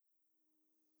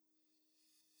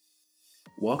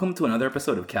Welcome to another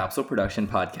episode of Capsule Production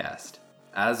Podcast.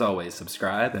 As always,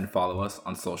 subscribe and follow us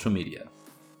on social media.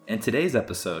 In today's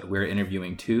episode, we're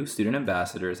interviewing two student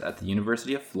ambassadors at the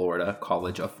University of Florida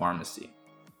College of Pharmacy.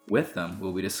 With them,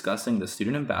 we'll be discussing the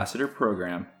Student Ambassador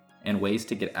Program and ways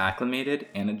to get acclimated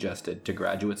and adjusted to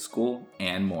graduate school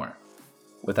and more.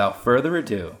 Without further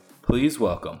ado, please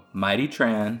welcome Mighty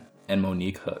Tran and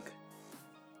Monique Hook.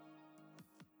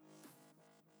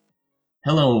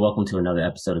 Hello and welcome to another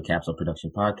episode of Capsule Production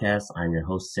Podcast. I'm your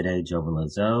host today, Jovan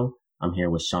Lazo. I'm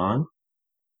here with Sean,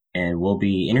 and we'll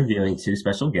be interviewing two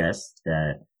special guests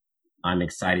that I'm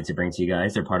excited to bring to you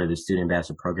guys. They're part of the Student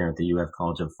Ambassador Program at the UF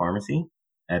College of Pharmacy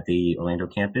at the Orlando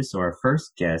campus. So our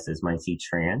first guest is Mighty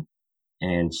Tran,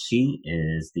 and she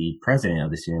is the president of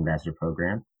the Student Ambassador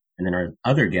Program. And then our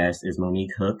other guest is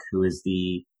Monique Hook, who is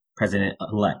the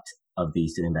president-elect of the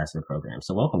Student Ambassador Program.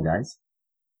 So welcome, guys.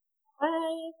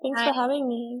 Thanks for having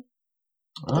me.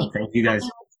 Thank you guys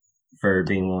for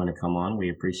being willing to come on.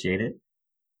 We appreciate it.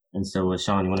 And so,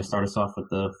 Sean, you want to start us off with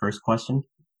the first question?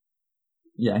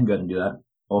 Yeah, I can go ahead and do that.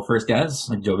 Well, first, guys,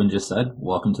 like Jovan just said,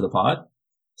 welcome to the pod.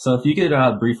 So if you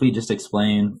could briefly just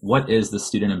explain, what is the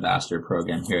Student Ambassador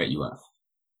Program here at UF?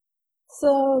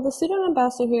 So the Student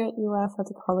Ambassador here at UF at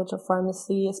the College of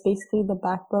Pharmacy is basically the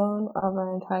backbone of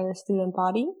our entire student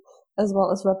body, as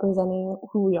well as representing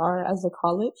who we are as a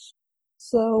college.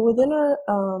 So within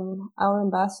our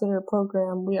ambassador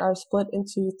program, we are split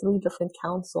into three different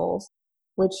councils,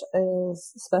 which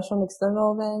is special and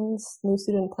external events, new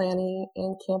student planning,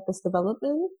 and campus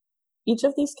development. Each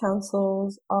of these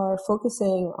councils are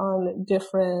focusing on a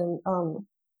different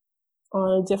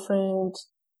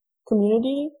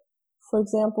community. For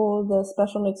example, the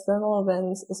special and external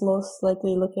events is most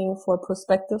likely looking for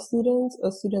prospective students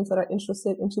or students that are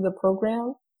interested into the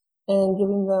program, and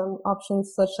giving them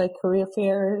options such like career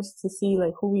fairs to see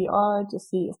like who we are, to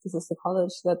see if this is the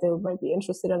college that they might be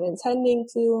interested in attending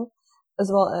to,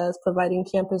 as well as providing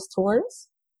campus tours.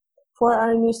 For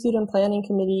our new student planning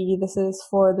committee, this is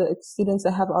for the students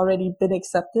that have already been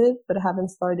accepted but haven't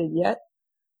started yet.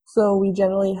 So we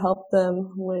generally help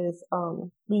them with,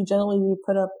 we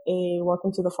put up a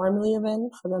welcome to the Pharmacy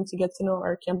event for them to get to know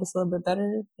our campus a little bit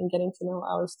better and getting to know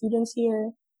our students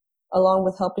here, along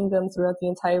with helping them throughout the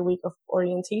entire week of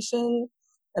orientation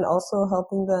and also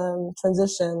helping them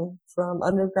transition from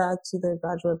undergrad to their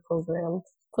graduate program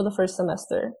for the first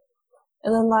semester.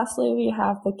 And then lastly, we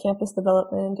have the campus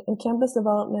development, and campus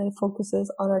development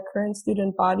focuses on our current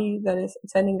student body that is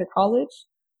attending the college,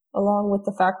 along with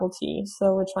the faculty.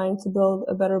 So we're trying to build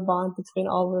a better bond between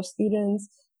all of our students,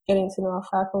 getting to know our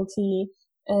faculty,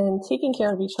 and taking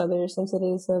care of each other, since it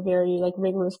is a very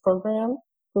rigorous program.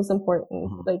 It's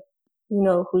important. You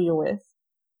know who you're with.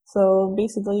 So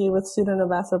basically with Student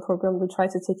Ambassador Program, we try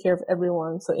to take care of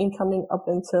everyone. So incoming up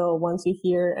until once you're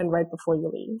here and right before you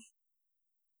leave.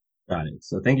 Got it.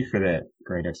 So thank you for that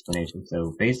great explanation.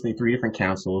 So basically three different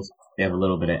councils. They have a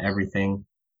little bit of everything: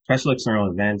 special external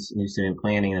events, new student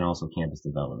planning, and also campus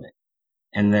development.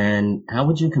 And then how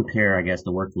would you compare, I guess,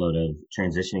 the workload of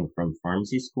transitioning from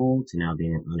pharmacy school to now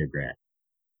being an undergrad?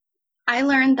 I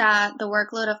learned that the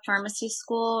workload of pharmacy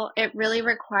school, it really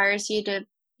requires you to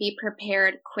be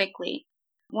prepared quickly.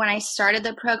 When I started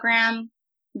the program,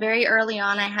 very early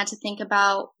on, I had to think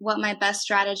about what my best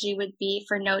strategy would be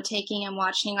for note-taking and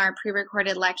watching our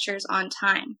pre-recorded lectures on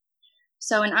time.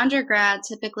 So in undergrad,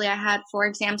 typically I had 4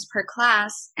 exams per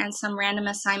class and some random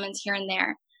assignments here and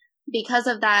there. Because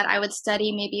of that, I would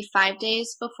study maybe 5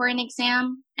 days before an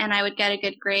exam, and I would get a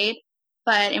good grade.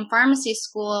 But in pharmacy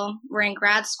school, we're in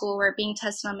grad school, we're being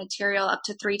tested on material up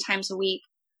to 3 times a week,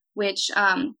 which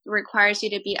requires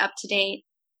you to be up to date,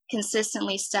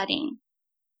 consistently studying.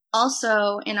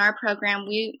 Also, in our program,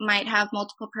 we might have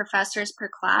multiple professors per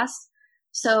class.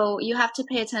 So you have to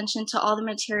pay attention to all the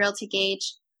material to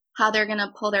gauge how they're going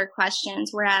to pull their questions.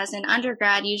 Whereas in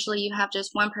undergrad, usually you have just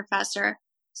one professor.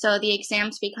 So the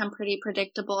exams become pretty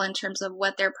predictable in terms of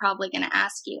what they're probably going to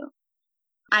ask you.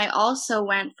 I also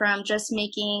went from just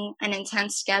making an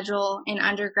intense schedule in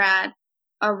undergrad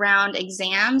around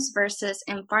exams versus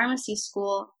in pharmacy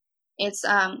school. It's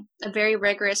a very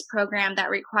rigorous program that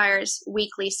requires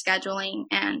weekly scheduling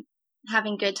and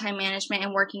having good time management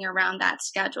and working around that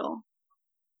schedule.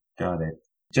 Got it.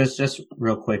 Just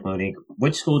real quick, Monique,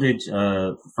 which school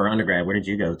for undergrad, where did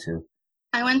you go to?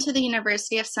 I went to the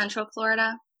University of Central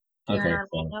Florida here in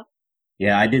Orlando.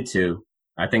 Yeah, I did too.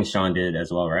 I think Sean did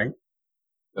as well, right?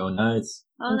 Go Nuts.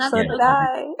 Oh, that's so did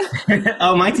I.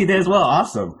 Oh, Mighty did as well.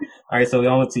 Awesome. All right, so we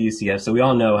all went to UCF. So we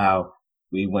all know how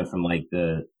we went from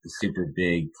the super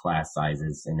big class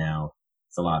sizes, and now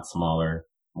it's a lot smaller,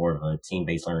 more of a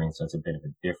team-based learning. So it's a bit of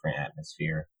a different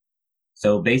atmosphere.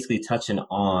 So basically touching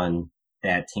on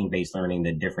that team-based learning,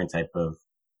 the different type of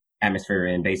atmosphere,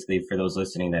 and basically for those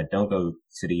listening that don't go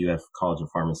to the UF College of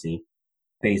Pharmacy,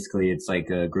 basically it's like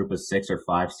a group of 6 or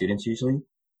 5 students usually,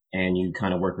 and you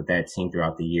kind of work with that team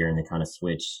throughout the year and they kind of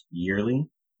switch yearly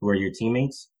who are your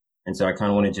teammates. And so I kind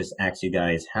of want to just ask you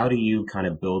guys, how do you kind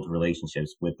of build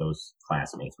relationships with those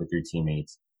classmates, with your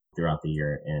teammates throughout the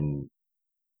year, and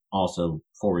also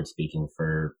forward speaking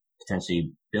for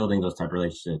potentially building those type of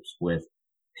relationships with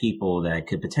people that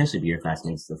could potentially be your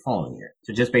classmates the following year?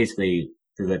 So just basically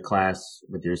through the class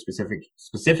with your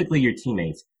specifically your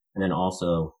teammates, and then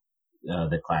also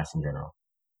the class in general.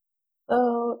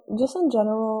 So just in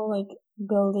general, like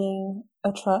building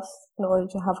a trust in order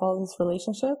to have all these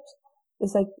relationships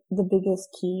is like the biggest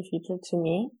key feature to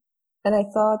me. And I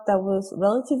thought that was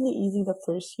relatively easy the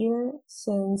first year,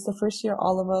 since the first year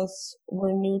all of us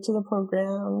were new to the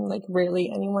program, like rarely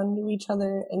anyone knew each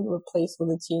other, and you were placed with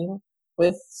a team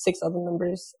with 6 other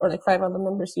members or like 5 other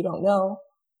members you don't know.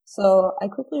 So I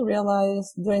quickly realized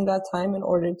during that time, in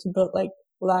order to build like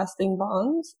lasting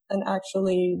bonds and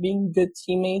actually being good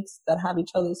teammates that have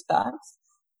each other's backs,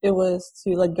 it was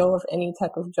to let go of any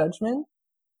type of judgment.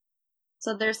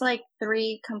 So there's like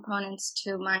 3 components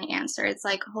to my answer. It's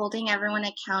like holding everyone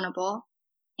accountable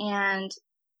and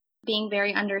being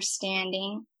very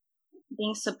understanding,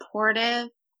 being supportive,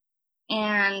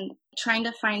 and trying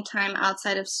to find time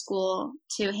outside of school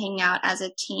to hang out as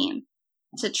a team,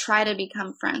 to try to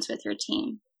become friends with your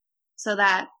team, so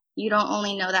that you don't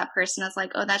only know that person as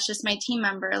like, oh, that's just my team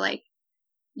member. Like,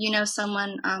 you know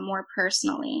someone more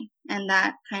personally, and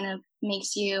that kind of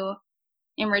makes you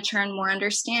in return more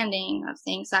understanding of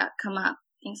things that come up,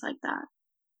 things like that.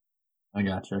 I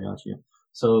got you.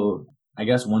 So I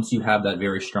guess once you have that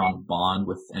very strong bond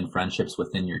and friendships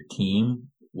within your team,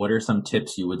 what are some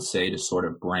tips you would say to sort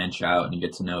of branch out and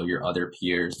get to know your other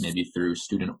peers, maybe through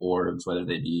student orgs, whether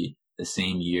they be the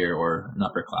same year or an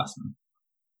upperclassman?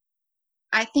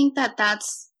 I think that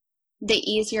that's the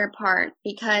easier part,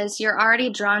 because you're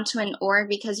already drawn to an org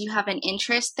because you have an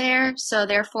interest there. So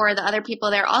therefore the other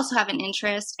people there also have an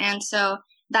interest. And so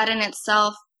that in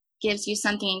itself gives you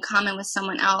something in common with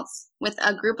someone else, with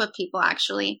a group of people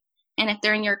actually. And if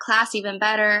they're in your class, even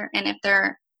better. And if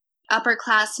they're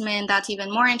upperclassmen, that's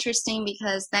even more interesting,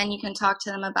 because then you can talk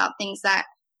to them about things that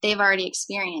they've already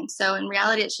experienced. So in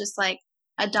reality, it's just like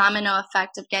a domino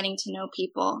effect of getting to know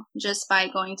people just by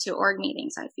going to org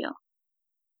meetings, I feel.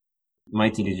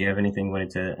 Mighty, did you have anything you wanted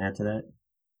to add to that?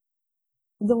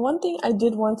 The one thing I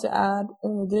did want to add,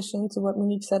 in addition to what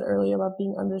Monique said earlier about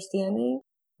being understanding,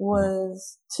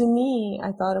 was, to me,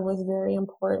 I thought it was very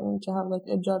important to have like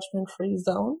a judgment-free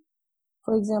zone.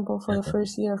 For example, for the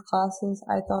first year of classes,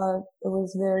 I thought it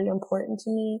was very important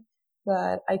to me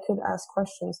that I could ask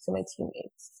questions to my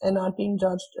teammates and not being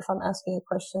judged if I'm asking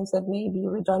questions that may be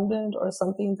redundant or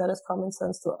something that is common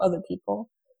sense to other people.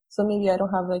 So maybe I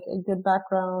don't have like a good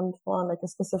background on like a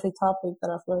specific topic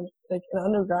that I've learned like in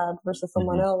undergrad versus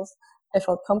someone else. I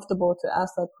felt comfortable to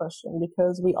ask that question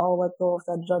because we all let go of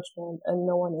that judgment, and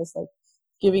no one is like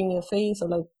giving me a face or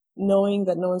like knowing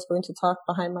that no one's going to talk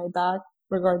behind my back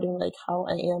regarding like how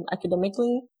I am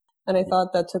academically. And I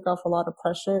thought that took off a lot of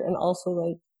pressure and also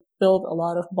like build a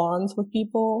lot of bonds with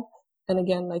people. And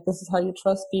again, like this is how you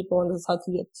trust people, and this is how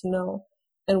to get to know.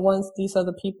 And once these are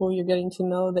the people you're getting to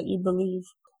know that you believe,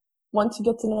 once you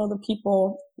get to know the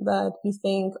people that you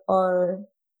think are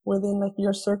within like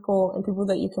your circle and people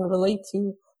that you can relate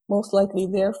to, most likely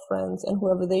their friends and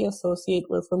whoever they associate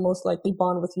with will most likely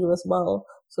bond with you as well.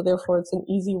 So therefore it's an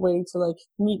easy way to like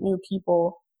meet new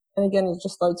people. And again, it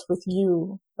just starts with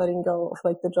you letting go of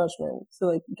like the judgment to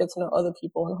like get to know other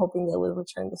people and hoping they would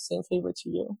return the same favor to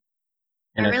you.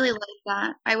 I really like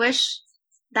that. I wish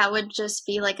that would just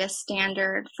be like a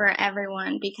standard for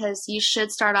everyone, because you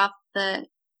should start off the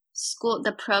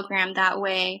program that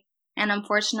way. And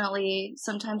unfortunately,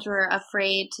 sometimes we're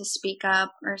afraid to speak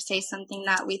up or say something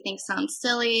that we think sounds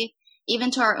silly,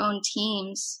 even to our own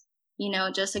teams,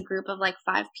 just a group of like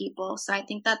 5 people. So I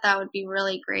think that would be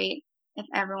really great if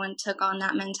everyone took on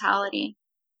that mentality.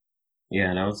 Yeah,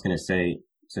 and I was going to say,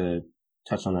 to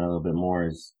touch on that a little bit more,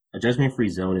 is a judgment-free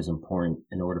zone is important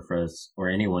in order for us or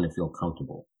anyone to feel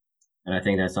comfortable. And I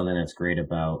think that's something that's great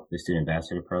about the Student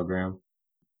Ambassador Program.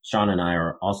 Sean and I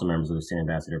are also members of the Student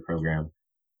Ambassador Program,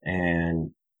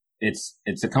 and it's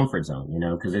a comfort zone,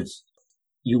 because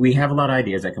we have a lot of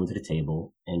ideas that come to the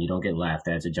table, and you don't get laughed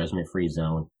at. It's a judgment-free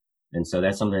zone. And so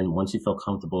that's something, once you feel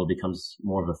comfortable, it becomes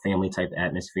more of a family type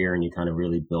atmosphere, and you kind of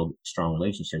really build strong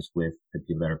relationships with the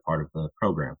people that are part of the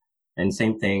program. And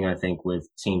same thing, I think, with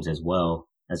teams as well.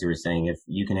 As you were saying, if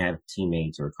you can have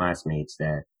teammates or classmates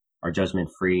that are judgment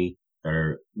free, that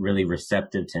are really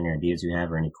receptive to any ideas you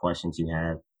have or any questions you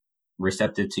have,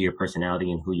 receptive to your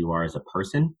personality and who you are as a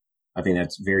person. I think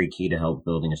that's very key to help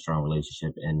building a strong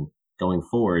relationship. And going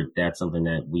forward, that's something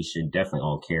that we should definitely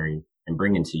all carry and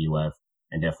bring into UF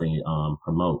and definitely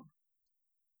promote.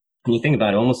 When you think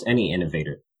about it, almost any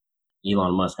innovator,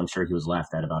 Elon Musk, I'm sure he was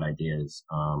laughed at about ideas.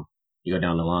 You go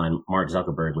down the line, Mark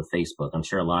Zuckerberg with Facebook. I'm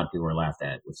sure a lot of people were laughed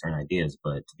at with certain ideas,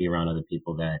 but to be around other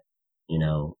people that,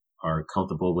 are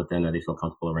comfortable with them, that they feel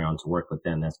comfortable around, to work with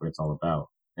them, that's what it's all about.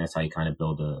 And that's how you kind of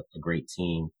build a great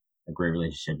team, a great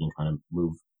relationship, and kind of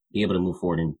be able to move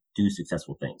forward and do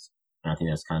successful things. And I think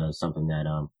that's kind of something that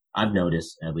I've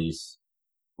noticed, at least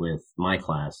with my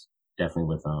class,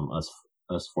 definitely with us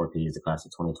 4Ps, the class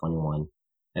of 2021.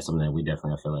 That's something that we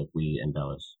definitely, I feel like we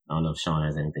embellish. I don't know if Sean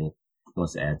has anything he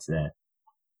wants to add to that.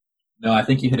 No, I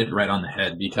think you hit it right on the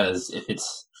head, because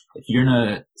if you're in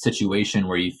a situation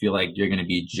where you feel like you're going to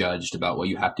be judged about what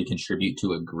you have to contribute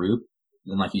to a group,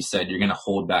 then like you said, you're going to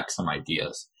hold back some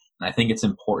ideas. And I think it's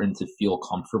important to feel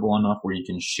comfortable enough where you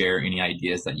can share any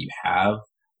ideas that you have,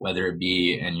 whether it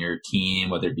be in your team,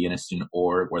 whether it be in a student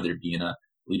org, whether it be in a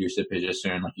leadership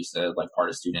position, like you said, like part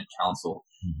of student council.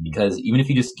 Mm-hmm. Because even if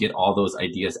you just get all those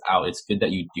ideas out, it's good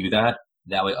that you do that.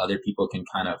 That way other people can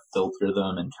kind of filter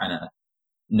them and kind of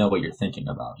know what you're thinking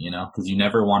about, because you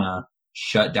never want to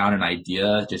shut down an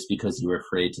idea just because you were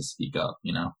afraid to speak up,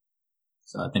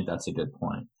 So I think that's a good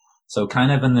point. So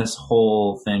kind of in this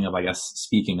whole thing of, I guess,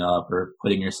 speaking up or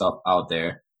putting yourself out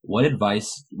there, what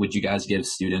advice would you guys give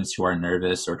students who are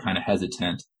nervous or kind of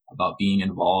hesitant about being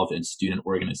involved in student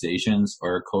organizations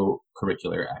or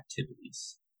co-curricular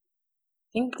activities?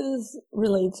 I think this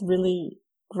relates really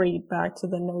great back to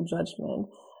the no judgment.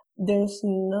 There's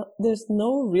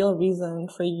no real reason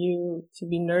for you to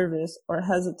be nervous or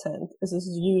hesitant. This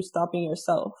is you stopping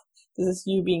yourself. This is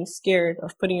you being scared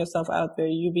of putting yourself out there,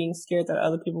 you being scared that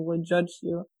other people will judge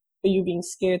you, or you being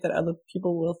scared that other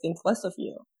people will think less of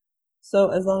you.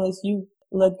 So as long as you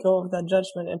let go of that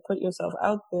judgment and put yourself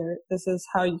out there, this is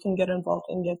how you can get involved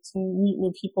and get to meet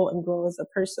new people and grow as a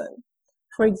person.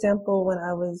 For example, when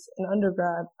I was an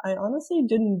undergrad, I honestly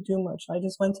didn't do much. I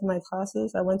just went to my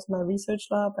classes, I went to my research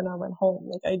lab, and I went home.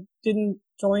 Like, I didn't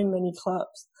join many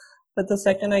clubs. But the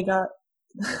second I got...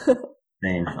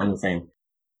 Same. I'm the same.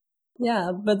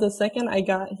 Yeah, but the second I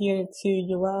got here to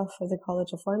UF at the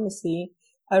College of Pharmacy,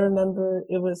 I remember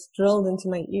it was drilled into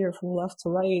my ear from left to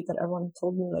right that everyone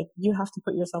told me, like, you have to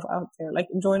put yourself out there, like,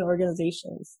 join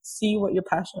organizations, see what you're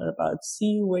passionate about,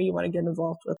 see where you want to get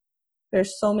involved with.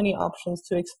 There's so many options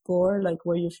to explore, like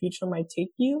where your future might take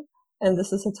you. And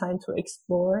this is a time to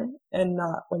explore and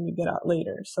not when you get out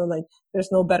later. So like, there's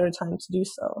no better time to do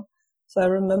so. So I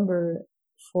remember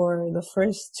for the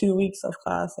first 2 weeks of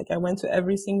class, like I went to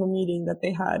every single meeting that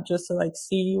they had just to like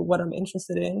see what I'm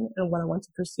interested in and what I want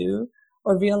to pursue,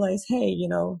 or realize, hey,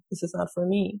 this is not for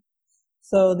me.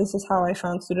 So this is how I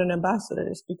found student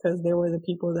ambassadors, because they were the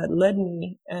people that led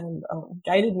me and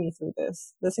guided me through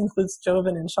this. This includes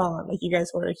Joven and Sean. Like, you guys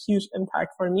were a huge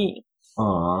impact for me.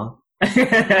 Aww.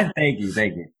 Thank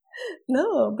you.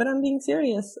 No, but I'm being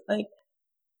serious. Like,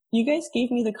 you guys gave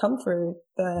me the comfort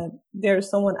that there's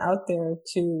someone out there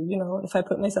to, if I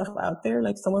put myself out there,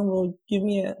 like someone will give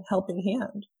me a helping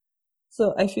hand.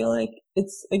 So I feel like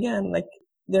it's, again, like,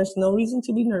 there's no reason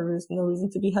to be nervous, no reason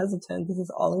to be hesitant. This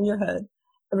is all in your head.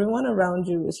 Everyone around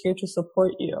you is here to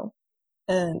support you.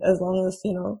 And as long as,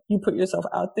 you put yourself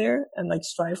out there and like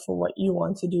strive for what you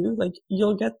want to do, like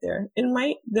you'll get there.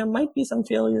 There might be some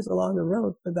failures along the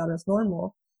road, but that is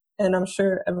normal. And I'm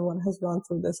sure everyone has gone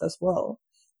through this as well.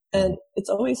 And it's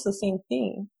always the same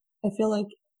thing. I feel like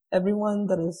everyone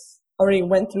that is already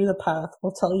went through the path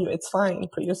will tell you it's fine,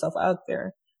 put yourself out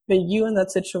there. But you in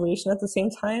that situation at the same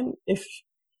time, if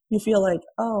you feel like,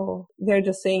 oh, they're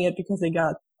just saying it because they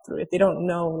got through it, they don't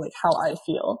know like how I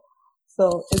feel.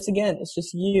 So it's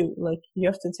just you. Like, you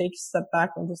have to take a step back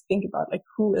and just think about like,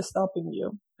 who is stopping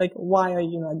you? Like, why are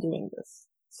you not doing this?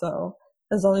 So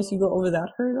as long as you go over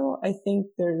that hurdle, I think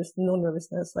there's no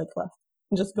nervousness like left.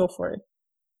 Just go for it.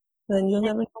 Then you'll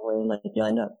never know where like you'll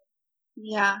end up.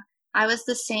 Yeah, I was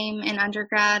the same in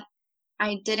undergrad.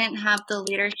 I didn't have the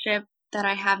leadership that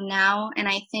I have now, and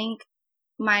I think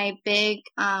my big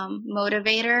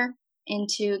motivator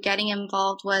into getting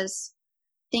involved was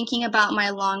thinking about my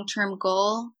long-term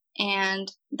goal,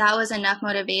 and that was enough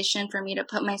motivation for me to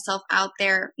put myself out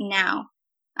there now.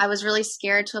 I was really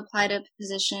scared to apply to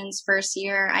positions first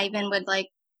year. I even would like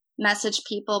message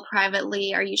people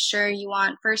privately, are you sure you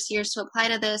want first years to apply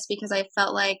to this? Because I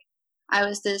felt like I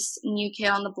was this new kid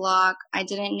on the block. I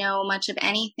didn't know much of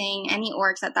anything, any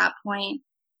orgs at that point.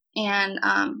 And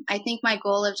I think my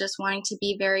goal of just wanting to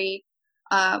be very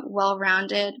a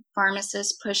well-rounded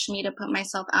pharmacist pushed me to put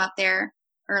myself out there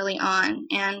early on.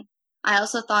 And I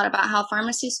also thought about how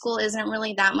pharmacy school isn't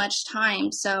really that much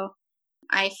time. So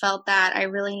I felt that I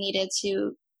really needed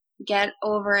to get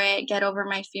over it, get over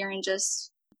my fear, and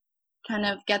just kind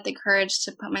of get the courage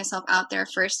to put myself out there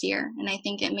first year. And I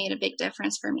think it made a big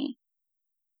difference for me.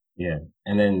 Yeah.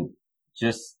 And then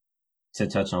just to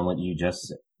touch on what you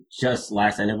just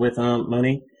last ended with,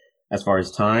 Monique, as far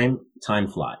as time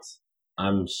flies.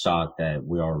 I'm shocked that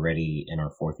we're already in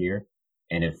our fourth year,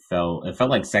 and it felt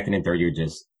like second and third year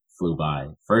just flew by.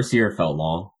 First year felt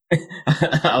long.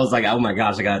 I was like, oh my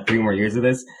gosh, I got 3 more years of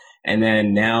this. And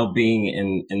then now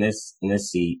being in this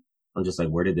seat, I'm just like,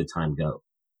 where did the time go?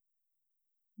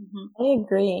 I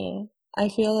agree. I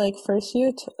feel like first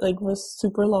year was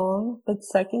super long, but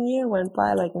second year went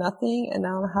by like nothing, and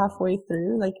now I'm halfway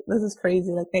through. Like, this is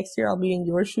crazy. Like, next year I'll be in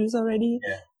your shoes already.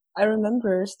 Yeah. I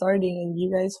remember starting and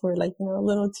you guys were like,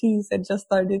 little twos that just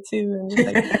started too, and just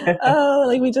like, oh,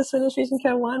 like we just finished Patient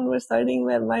Care 1, we're starting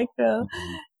with micro.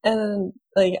 And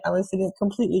like I was sitting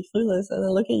completely clueless, and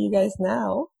then look at you guys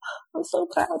now. I'm so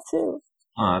proud too.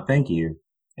 Thank you.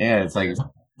 Yeah, it's like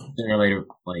sooner or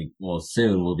later,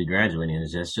 soon we'll be graduating.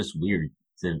 It's just weird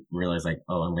to realize like,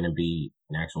 oh, I'm gonna be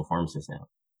an actual pharmacist now.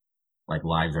 Like,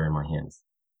 lives are in my hands.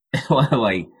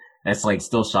 Like, that's like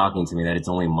still shocking to me that it's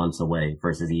only months away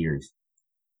versus years.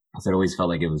 So it always felt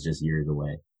like it was just years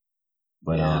away.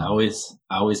 But yeah, I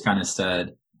always kind of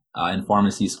said in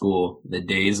pharmacy school, the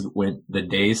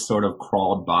days sort of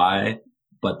crawled by,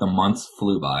 but the months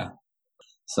flew by.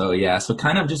 So yeah, so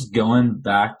kind of just going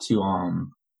back to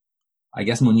I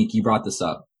guess, Monique, you brought this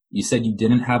up. You said you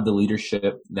didn't have the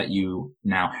leadership that you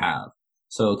now have.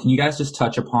 So can you guys just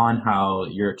touch upon how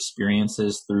your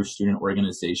experiences through student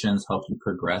organizations help you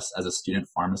progress as a student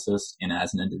pharmacist and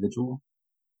as an individual?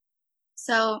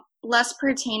 So less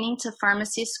pertaining to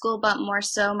pharmacy school, but more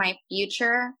so my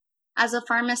future as a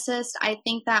pharmacist, I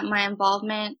think that my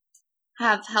involvement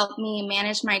have helped me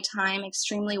manage my time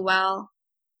extremely well.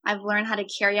 I've learned how to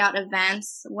carry out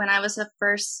events. When I was a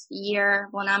first year,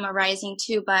 well, now I'm a rising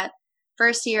too, but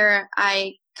first year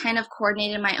I kind of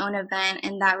coordinated my own event,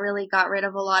 and that really got rid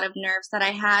of a lot of nerves that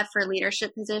I had for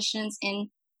leadership positions in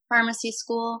pharmacy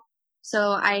school.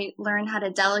 So I learned how to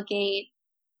delegate.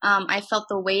 I felt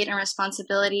the weight and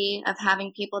responsibility of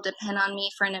having people depend on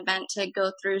me for an event to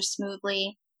go through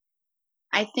smoothly.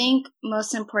 I think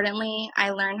most importantly, I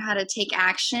learned how to take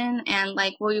action, and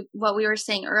like what we were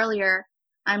saying earlier,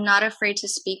 I'm not afraid to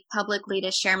speak publicly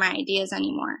to share my ideas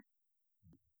anymore.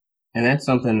 And that's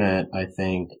something that I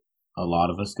think a lot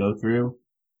of us go through,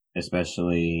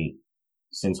 especially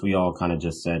since we all kind of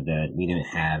just said that we didn't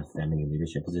have that many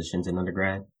leadership positions in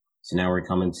undergrad. So now we're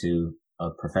coming to a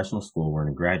professional school, we're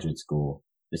in a graduate school.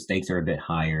 The stakes are a bit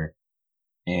higher,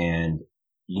 and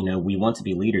we want to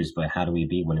be leaders, but how do we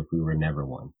be one if we were never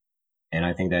one? And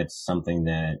I think that's something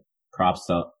that props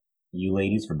up you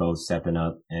ladies for both stepping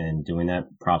up and doing that.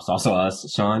 Props also us,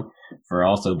 Sean, for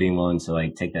also being willing to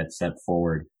like take that step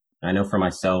forward. I know for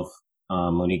myself,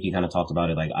 Monique, you kind of talked about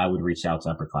it. Like, I would reach out to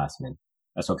upperclassmen.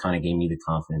 That's what kind of gave me the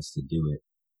confidence to do it.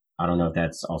 I don't know if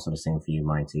that's also the same for you,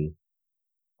 Mighty.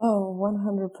 Oh,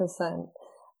 100%.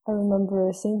 I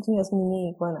remember same thing as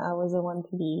Monique when I was a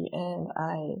 1PD, and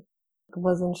I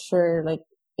wasn't sure like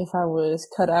if I was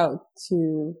cut out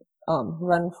to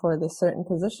run for this certain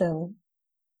position.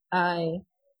 I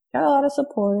got a lot of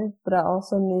support, but I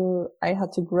also knew I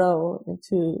had to grow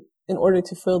in order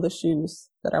to fill the shoes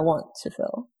that I want to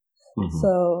fill. Mm-hmm.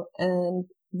 So, and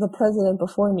the president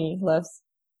before me left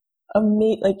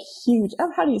huge,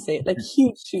 how do you say it? Like,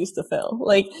 huge shoes to fill.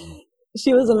 Like,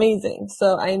 she was amazing.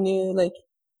 So I knew like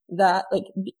that, like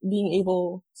being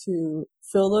able to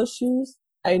fill those shoes,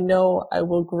 I know I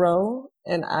will grow,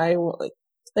 and I will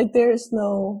like there's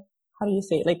no, how do you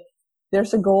say it? Like,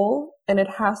 there's a goal and it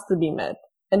has to be met,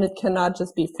 and it cannot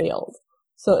just be failed.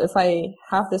 So if I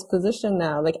have this position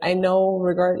now, like I know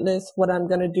regardless what I'm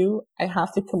going to do, I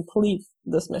have to complete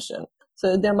this mission.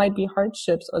 So there might be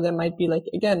hardships, or there might be like,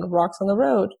 again, rocks on the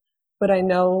road, but I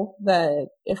know that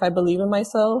if I believe in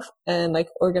myself and like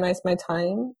organize my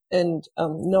time and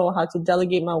know how to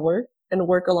delegate my work and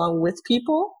work along with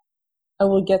people, I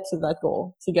will get to that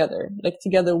goal together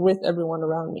with everyone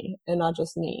around me and not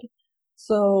just me.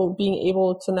 So being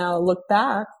able to now look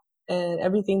back and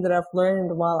everything that I've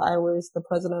learned while I was the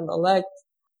president-elect,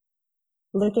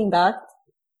 looking back,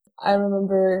 I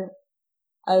remember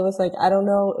I was like, I don't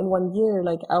know, in 1 year,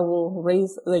 like I will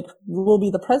will be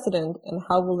the president, and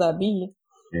how will that be?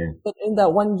 Yeah. But in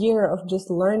that 1 year of just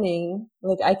learning,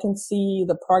 like I can see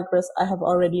the progress I have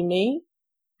already made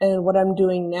and what I'm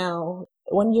doing now.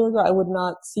 1 year ago, I would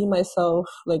not see myself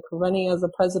like running as a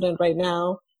president right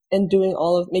now and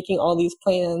making all these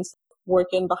plans,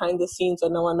 working behind the scenes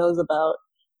that no one knows about.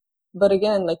 But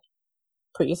again, like,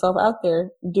 put yourself out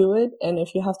there, do it. And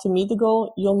if you have to meet the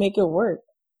goal, you'll make it work.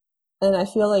 And I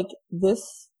feel like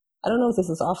I don't know if this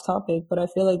is off topic, but I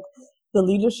feel like the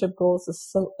leadership goals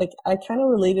is I kind of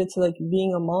relate it to like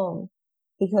being a mom,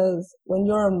 because when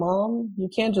you're a mom, you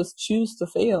can't just choose to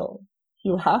fail.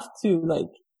 You have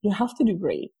to do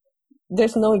great.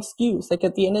 There's no excuse. Like,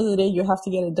 at the end of the day, you have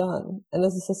to get it done. And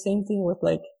this is the same thing with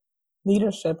like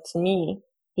leadership to me,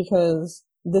 because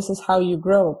this is how you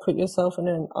grow. Put yourself in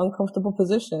an uncomfortable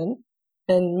position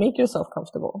and make yourself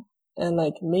comfortable and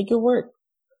like make it work.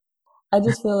 I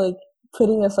just feel like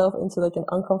putting yourself into like an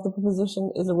uncomfortable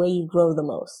position is the way you grow the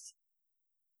most.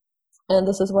 And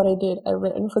this is what I did. I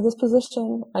written for this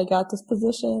position. I got this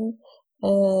position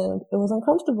and it was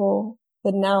uncomfortable,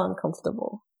 but now I'm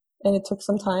comfortable. And it took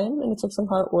some time and it took some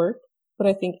hard work, but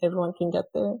I think everyone can get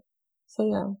there. So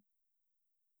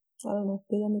yeah. I don't know.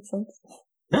 Did that make sense?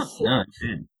 No, it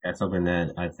did. That's something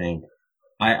that I think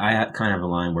I kind of have a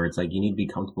line where it's like, you need to be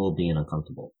comfortable being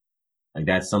uncomfortable. Like,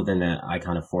 that's something that I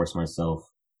kind of force myself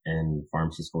in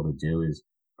pharmacy school to do, is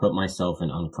put myself in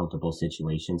uncomfortable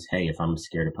situations. Hey, if I'm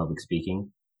scared of public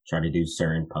speaking, try to do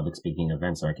certain public speaking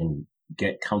events so I can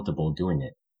get comfortable doing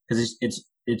it. Because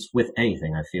it's with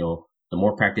anything. I feel the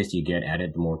more practice you get at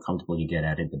it, the more comfortable you get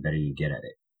at it, the better you get at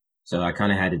it. So I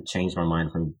kind of had to change my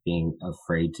mind from being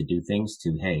afraid to do things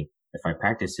to, hey, if I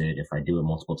practice it, if I do it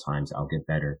multiple times, I'll get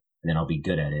better, and then I'll be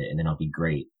good at it, and then I'll be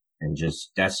great. And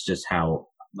that's just how,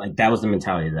 like, that was the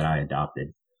mentality that I adopted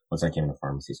once I came into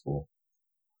pharmacy school.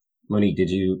 Monique, did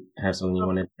you have something you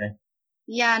wanted to say?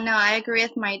 Yeah, no, I agree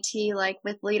with my T. Like,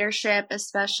 with leadership,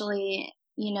 especially,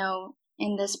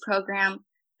 in this program,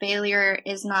 failure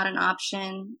is not an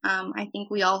option. I think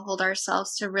we all hold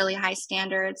ourselves to really high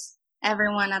standards.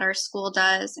 Everyone at our school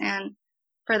does. And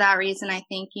for that reason, I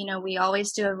think, we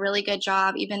always do a really good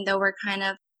job, even though we're kind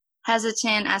of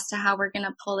hesitant as to how we're going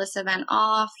to pull this event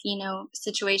off.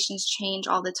 Situations change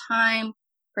all the time.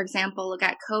 For example, look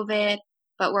at COVID,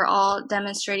 but we're all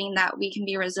demonstrating that we can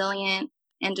be resilient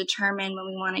and determined when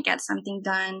we want to get something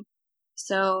done.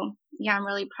 So yeah, I'm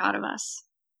really proud of us.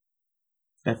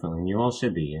 Definitely. And you all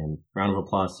should be. And round of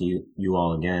applause to you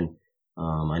all again.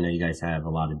 I know you guys have a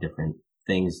lot of different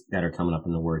things that are coming up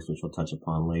in the works, which we'll touch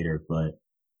upon later, but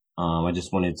I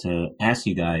just wanted to ask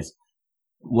you guys,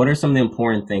 what are some of the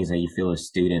important things that you feel a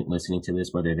student listening to this,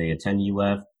 whether they attend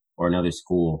UF or another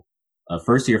school, a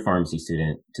first year pharmacy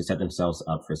student, to set themselves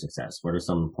up for success? What are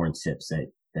some important tips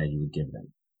that you would give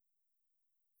them?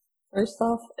 First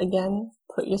off, again,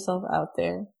 put yourself out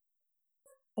there.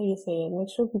 How do you say it? Make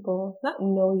sure people not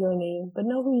know your name, but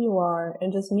know who you are,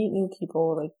 and just meet new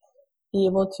people, like be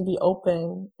able to be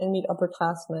open and meet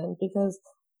upperclassmen, because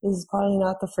this is probably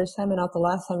not the first time and not the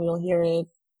last time you'll hear it.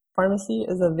 Pharmacy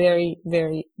is a very,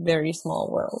 very, very small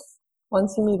world.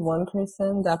 Once you meet one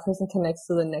person, that person connects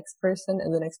to the next person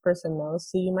and the next person knows.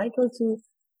 So you might go to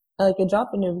like a job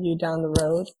interview down the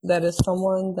road that is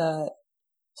someone they're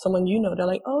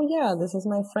like, oh yeah, this is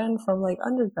my friend from like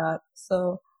undergrad.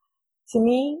 So to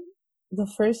me, the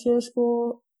first year of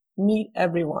school, meet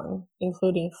everyone,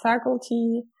 including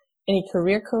faculty, any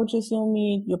career coaches you'll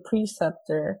meet, your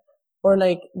preceptor, or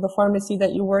like the pharmacy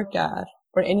that you work at,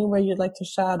 or anywhere you'd like to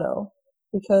shadow.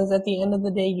 Because at the end of the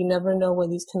day, you never know where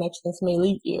these connections may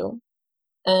lead you.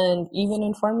 And even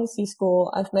in pharmacy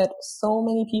school, I've met so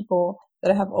many people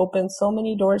that have opened so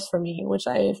many doors for me, which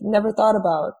I've never thought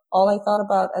about. All I thought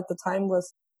about at the time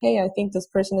was, hey, I think this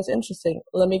person is interesting.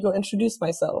 Let me go introduce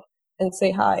myself and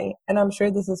say hi. And I'm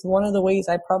sure this is one of the ways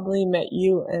I probably met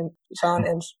you and Sean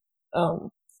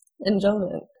and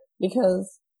Jovan,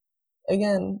 because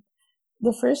again,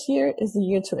 the first year is the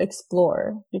year to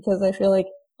explore, because I feel like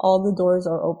all the doors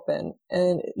are open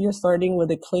and you're starting with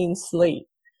a clean slate.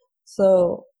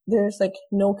 So there's like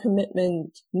no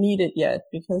commitment needed yet,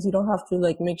 because you don't have to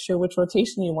like make sure which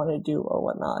rotation you want to do or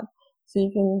whatnot. So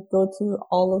you can go to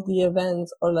all of the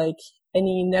events or like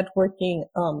any networking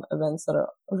events that are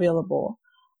available.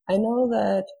 I know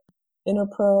that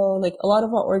InnoPro, like a lot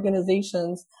of our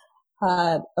organizations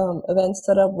had events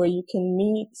set up where you can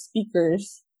meet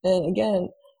speakers. And again,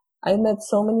 I met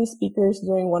so many speakers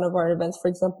during one of our events. For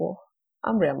example,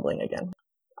 I'm rambling again.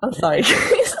 I'm sorry.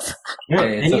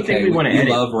 Hey, it's okay. We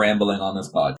love rambling on this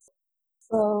pod.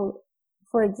 So,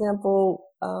 for example,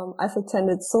 I've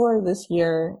attended SOAR this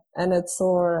year, and at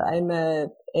SOAR, I met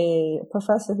a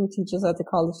professor who teaches at the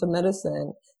College of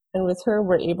Medicine. And with her,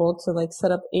 we're able to like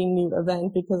set up a new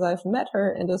event because I've met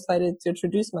her and decided to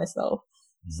introduce myself.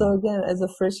 So again, as a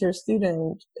first year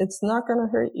student, it's not going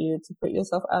to hurt you to put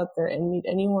yourself out there and meet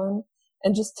anyone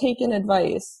and just take in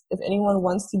advice. If anyone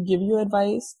wants to give you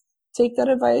advice, take that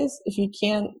advice. If you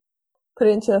can't put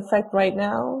it into effect right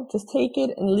now, just take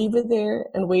it and leave it there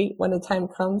and wait when the time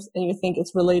comes and you think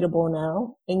it's relatable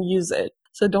now and use it.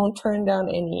 So don't turn down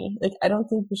any, I don't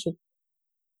think you should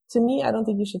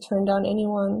turn down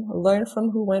anyone. Learn from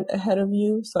who went ahead of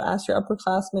you. So ask your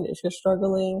upperclassmen if you're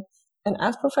struggling, and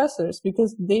ask professors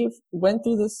because they've went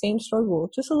through the same struggle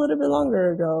just a little bit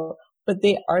longer ago, but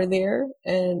they are there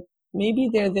and maybe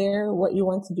they're there what you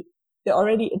want to do. They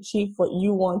already achieved what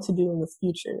you want to do in the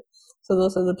future. So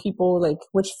those are the people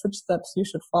which footsteps you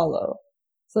should follow.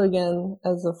 So again,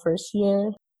 as a first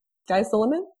year, sky's the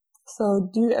limit. So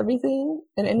do everything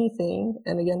and anything.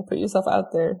 And again, put yourself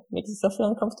out there. Make yourself feel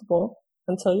uncomfortable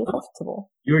until you're comfortable.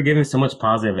 You were giving so much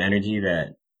positive energy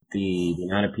that the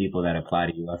amount of people that apply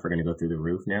to UF are going to go through the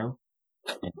roof now.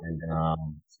 And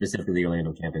specifically the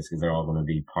Orlando campus, because they're all going to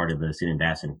be part of the student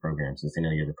ambassador program since they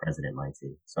know you're the president,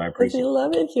 Mighty. So I appreciate it. We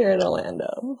love it here in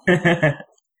Orlando.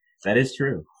 That is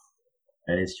true.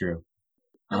 That is true.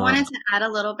 I wanted to add a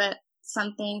little bit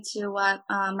something to what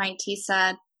Mike T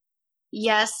said.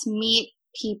 Yes, meet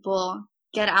people,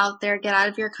 get out there, get out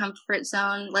of your comfort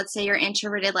zone. Let's say you're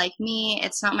introverted like me.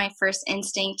 It's not my first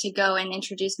instinct to go and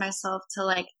introduce myself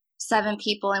to 7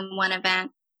 people in one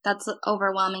event. That's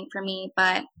overwhelming for me.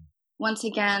 But once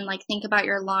again, think about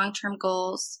your long-term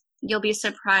goals. You'll be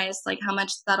surprised how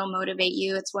much that'll motivate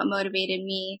you. It's what motivated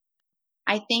me.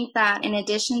 I think that in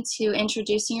addition to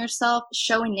introducing yourself,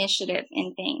 show initiative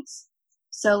in things.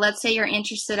 So let's say you're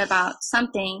interested about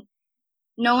something.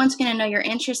 No one's going to know you're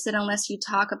interested unless you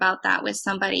talk about that with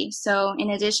somebody. So in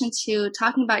addition to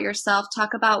talking about yourself,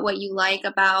 talk about what you like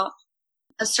about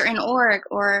a certain org,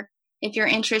 or if you're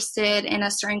interested in a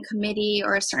certain committee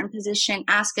or a certain position,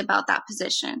 ask about that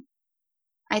position.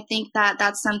 I think that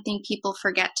that's something people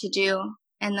forget to do,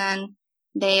 and then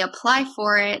they apply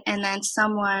for it, and then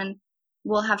someone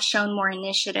will have shown more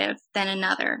initiative than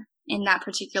another in that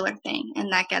particular thing,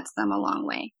 and that gets them a long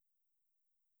way.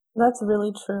 That's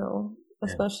really true.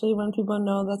 Especially when people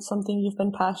know that's something you've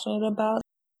been passionate about.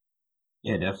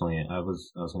 Yeah, definitely. I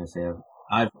was going to say,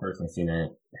 I've personally seen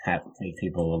it take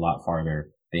people a lot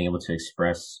farther, being able to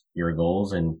express your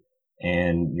goals and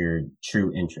your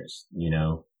true interest.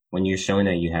 When you're showing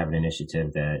that you have an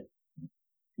initiative that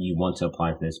you want to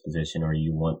apply for this position or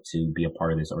you want to be a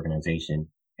part of this organization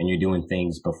and you're doing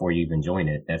things before you even join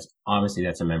it, that's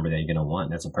a member that you're going to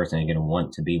want. That's a person that you're going to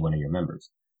want to be one of your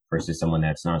members versus someone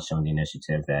that's not showing the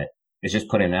initiative, that it's just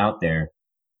putting it out there.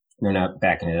 They're not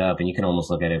backing it up. And you can almost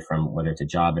look at it from whether it's a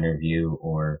job interview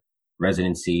or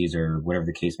residencies or whatever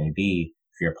the case may be.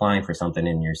 If you're applying for something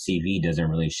and your CV doesn't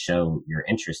really show your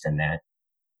interest in that,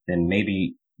 then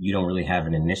maybe you don't really have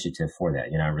an initiative for that.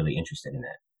 You're not really interested in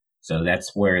that. So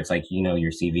that's where it's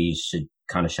your CV should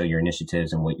kind of show your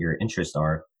initiatives and what your interests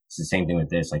are. It's the same thing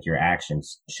with this. Your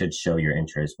actions should show your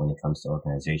interest when it comes to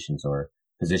organizations or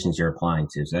positions you're applying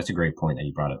to. So that's a great point that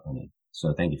you brought up, Honey.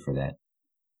 So thank you for that.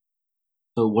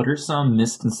 So what are some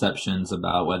misconceptions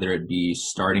about whether it be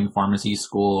starting pharmacy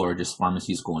school or just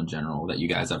pharmacy school in general that you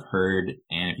guys have heard?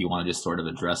 And if you want to just sort of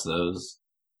address those.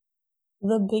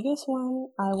 The biggest one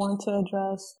I want to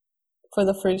address for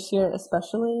the first year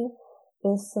especially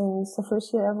is, since the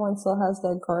first year everyone still has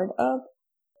their guard up,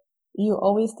 you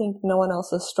always think no one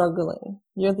else is struggling.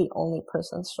 You're the only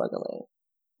person struggling.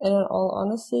 And in all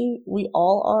honesty, we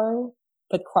all are,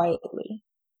 but quietly,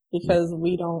 because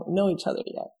we don't know each other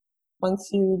yet. Once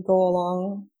you go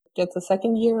along, get to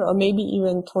second year, or maybe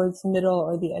even towards middle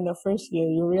or the end of first year,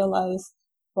 you realize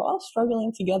we're all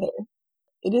struggling together.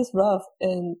 It is rough,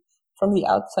 and from the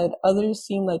outside, others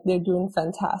seem like they're doing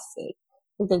fantastic.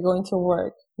 They're going to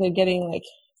work, they're getting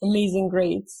amazing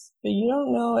grades, but you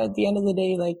don't know at the end of the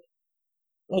day,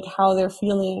 how they're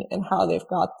feeling and how they've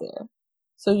got there.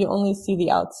 So you only see the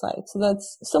outside. So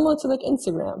that's similar to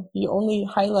Instagram. You only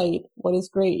highlight what is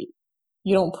great.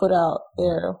 You don't put out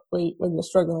there when you're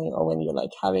struggling or when you're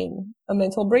having a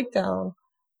mental breakdown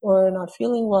or not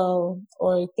feeling well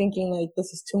or thinking this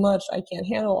is too much. I can't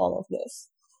handle all of this.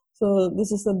 So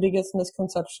this is the biggest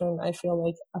misconception I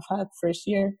feel I've had first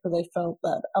year, because I felt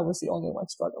that I was the only one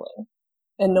struggling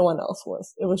and no one else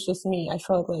was. It was just me. I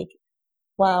felt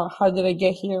wow, how did I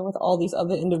get here with all these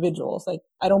other individuals?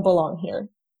 I don't belong here.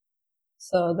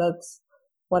 So that's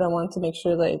what I want to make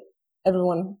sure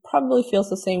everyone probably feels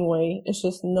the same way. It's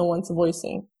just no one's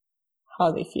voicing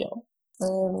how they feel.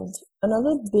 And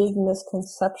another big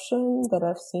misconception that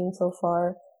I've seen so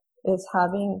far is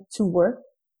having to work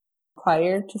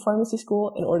prior to pharmacy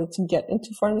school in order to get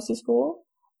into pharmacy school.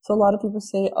 So a lot of people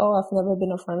say, oh, I've never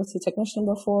been a pharmacy technician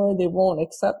before. They won't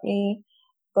accept me.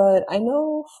 But I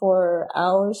know for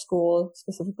our school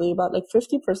specifically, about like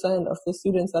 50% of the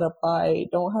students that apply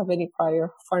don't have any prior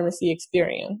pharmacy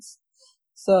experience.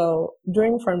 So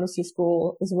during pharmacy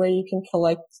school is where you can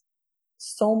collect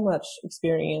so much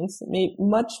experience,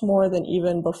 much more than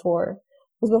even before.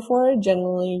 Because before,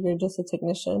 generally, you're just a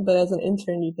technician, but as an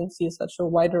intern, you can see such a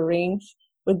wider range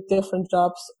with different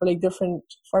jobs or like different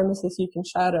pharmacists you can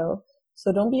shadow.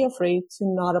 So don't be afraid to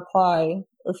not apply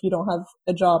if you don't have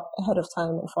a job ahead of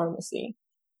time in pharmacy.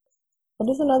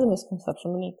 What is another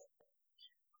misconception, Monique?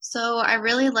 So I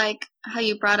really like how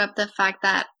you brought up the fact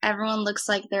that everyone looks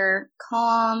like they're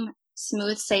calm,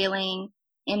 smooth sailing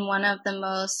in one of the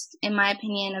most, in my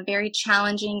opinion, a very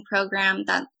challenging program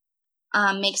that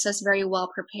makes us very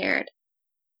well prepared.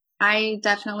 I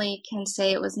definitely can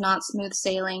say it was not smooth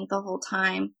sailing the whole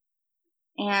time.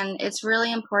 And it's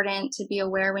really important to be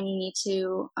aware when you need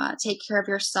to take care of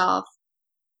yourself,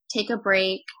 take a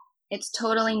break. It's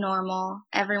totally normal.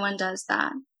 Everyone does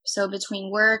that. So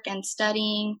between work and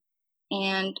studying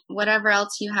and whatever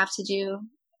else you have to do,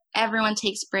 everyone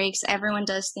takes breaks. Everyone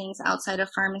does things outside of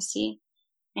pharmacy.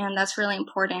 And that's really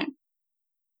important.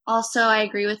 Also, I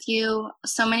agree with you.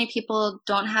 So many people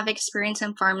don't have experience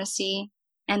in pharmacy,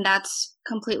 and that's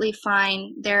completely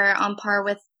fine. They're on par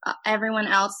with everyone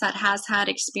else that has had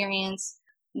experience.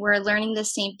 We're learning the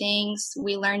same things.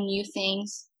 We learn new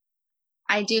things.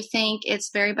 I do think it's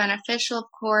very beneficial, of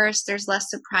course. There's less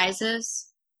surprises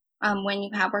when you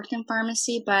have worked in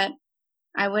pharmacy, but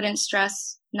I wouldn't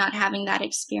stress not having that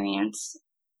experience.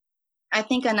 I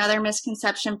think another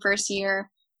misconception first year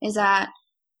is that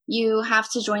you have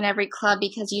to join every club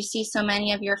because you see so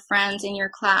many of your friends in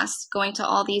your class going to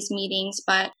all these meetings,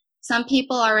 but some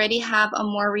people already have a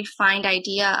more refined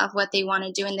idea of what they want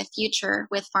to do in the future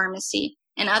with pharmacy,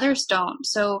 and others don't.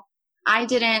 So I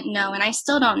didn't know, and I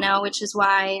still don't know, which is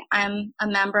why I'm a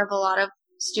member of a lot of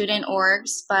student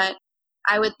orgs, but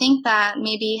I would think that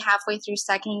maybe halfway through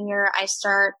second year, I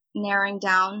start narrowing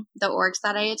down the orgs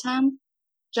that I attend,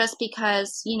 just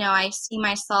because, I see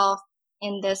myself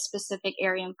in this specific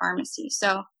area in pharmacy.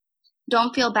 So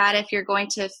don't feel bad if you're going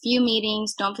to a few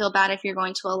meetings. Don't feel bad if you're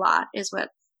going to a lot, is what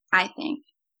I think.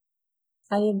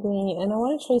 I agree. And I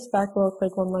want to trace back real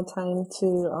quick one more time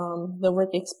to the work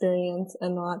experience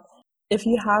and not. If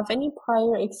you have any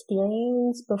prior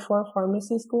experience before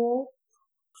pharmacy school,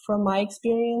 from my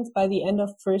experience, by the end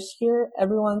of first year,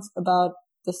 everyone's about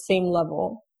the same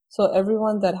level. So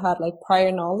everyone that had like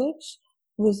prior knowledge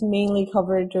was mainly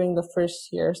covered during the first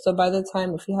year. So by the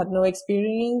time, if you had no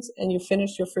experience and you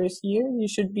finished your first year, you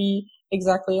should be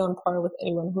exactly on par with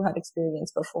anyone who had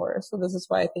experience before. So this is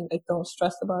why I think like don't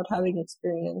stress about having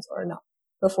experience or not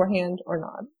beforehand or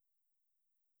not.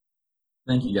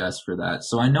 Thank you guys for that.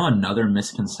 So I know another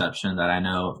misconception that I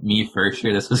know me first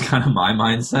year, this was kind of my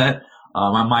mindset.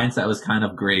 My mindset was kind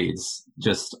of grades.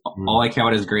 Just all I care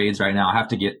about is grades right now. I have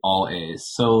to get all A's.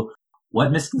 So what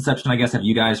misconception, I guess, have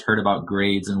you guys heard about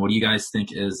grades, and what do you guys think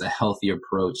is a healthy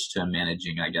approach to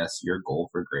managing, I guess, your goal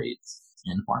for grades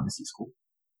in pharmacy school?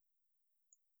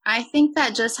 I think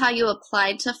that just how you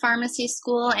applied to pharmacy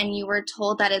school and you were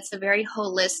told that it's a very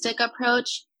holistic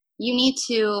approach, you need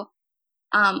to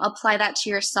apply that to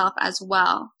yourself as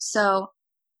well. So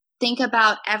think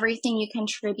about everything you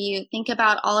contribute. Think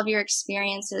about all of your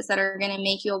experiences that are going to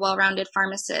make you a well-rounded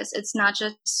pharmacist. It's not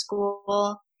just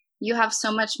school. You have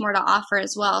so much more to offer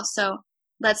as well. So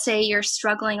let's say you're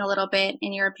struggling a little bit,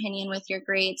 in your opinion, with your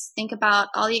grades. Think about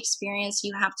all the experience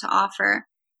you have to offer.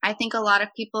 I think a lot of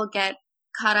people get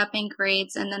caught up in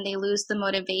grades and then they lose the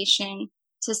motivation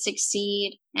to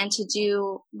succeed and to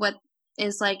do what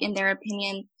is, like, in their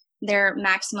opinion, their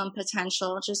maximum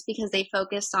potential, just because they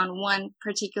focused on one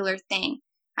particular thing.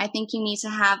 I think you need to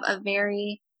have a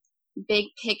very big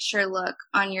picture look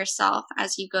on yourself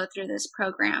as you go through this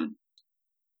program.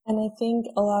 And I think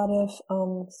a lot of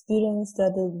students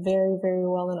that did very, very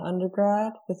well in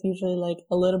undergrad with usually like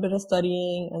a little bit of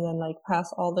studying and then like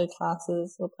pass all their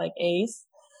classes with like A's.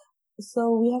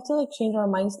 So we have to like change our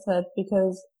mindset,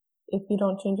 because if you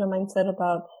don't change your mindset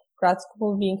about grad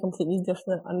school being completely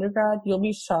different than undergrad, you'll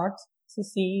be shocked to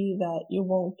see that you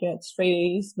won't get straight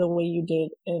A's the way you did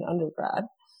in undergrad.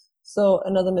 So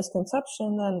another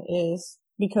misconception then is,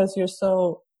 because you're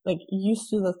so like used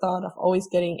to the thought of always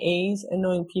getting A's and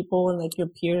knowing people and like your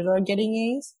peers are getting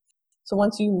A's. So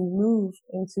once you move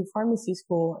into pharmacy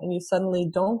school and you suddenly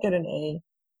don't get an A,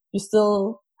 you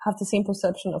still have the same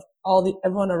perception of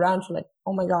everyone around you, like,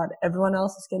 oh my God, everyone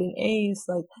else is getting A's,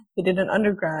 like they did an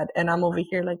undergrad, and I'm over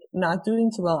here like not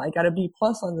doing too well. I got a B+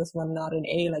 on this one, not an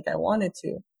A like I wanted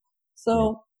to.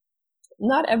 So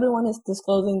not everyone is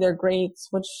disclosing their grades,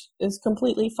 which is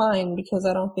completely fine because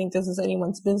I don't think this is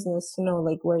anyone's business to know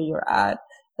like where you're at,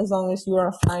 as long as you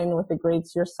are fine with the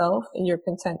grades yourself and you're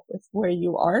content with where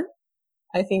you are.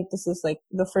 I think this is like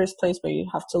the first place where you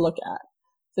have to look at.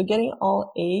 So getting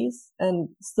all A's and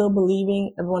still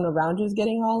believing everyone around you is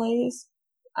getting all A's.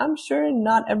 I'm sure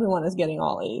not everyone is getting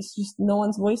all A's. Just no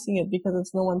one's voicing it because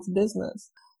it's no one's business.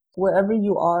 Wherever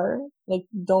you are, like,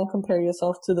 don't compare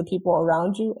yourself to the people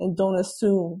around you and don't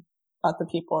assume about the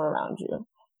people around you.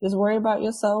 Just worry about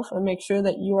yourself and make sure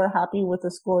that you are happy with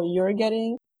the score you're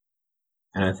getting.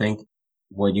 And I think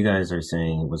what you guys are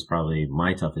saying was probably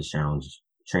my toughest challenge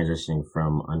transitioning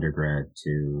from undergrad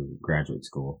to graduate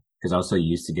school. Because I was so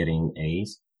used to getting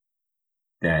A's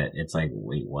that it's like,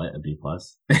 wait, what? A B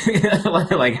plus?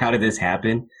 Like, how did this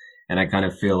happen? And I kind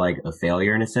of feel like a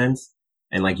failure in a sense.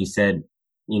 And like you said,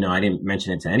 you know, I didn't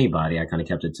mention it to anybody. I kind of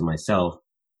kept it to myself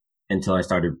until I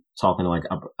started talking to like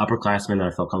upperclassmen that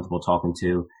I felt comfortable talking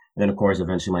to. And then of course,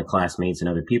 eventually my classmates and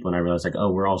other people. And I realized like,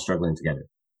 oh, we're all struggling together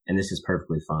and this is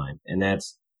perfectly fine. And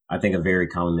that's, I think, a very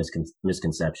common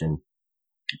misconception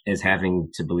is having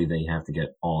to believe that you have to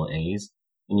get all A's,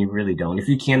 and you really don't. If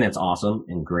you can, that's awesome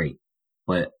and great.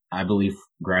 But I believe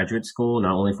graduate school,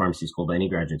 not only pharmacy school, but any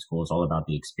graduate school, is all about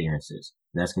the experiences.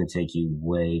 And that's going to take you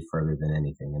way further than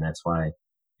anything. And that's why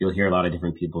you'll hear a lot of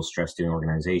different people stress student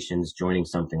organizations. Joining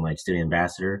something like Student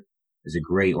Ambassador is a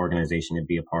great organization to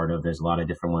be a part of. There's a lot of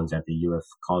different ones at the UF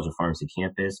College of Pharmacy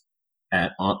campus,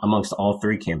 amongst all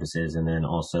three campuses, and then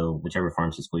also whichever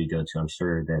pharmacy school you go to. I'm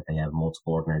sure that they have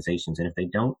multiple organizations, and if they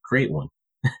don't, create one.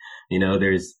 You know,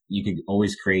 you could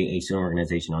always create a student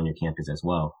organization on your campus as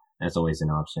well. That's always an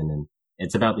option, and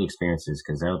it's about the experiences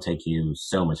because that'll take you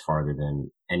so much farther than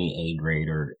any A grade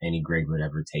or any grade would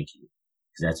ever take you.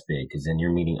 Because that's big. Because then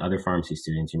you're meeting other pharmacy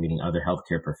students, you're meeting other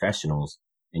healthcare professionals,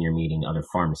 and you're meeting other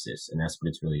pharmacists, and that's what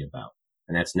it's really about.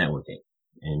 And that's networking,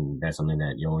 and that's something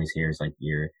that you always hear is like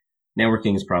your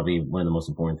networking is probably one of the most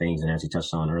important things. And as you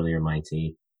touched on earlier,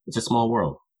 Mighty, it's a small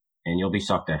world, and you'll be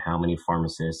shocked at how many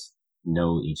pharmacists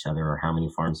know each other, or how many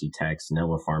pharmacy techs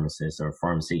know a pharmacist, or a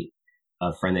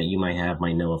friend that you might have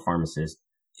might know a pharmacist.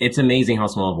 It's amazing how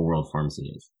small of a world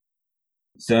pharmacy is.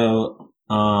 So,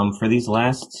 for these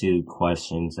last two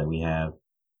questions that we have,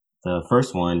 the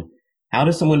first one, how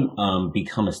does someone,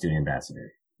 become a student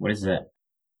ambassador? What is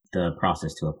the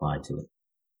process to apply to it?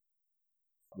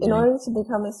 In order to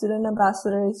become a student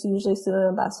ambassador, it's usually Student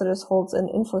Ambassadors holds an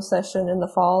info session in the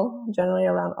fall, generally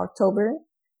around October,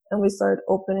 and we start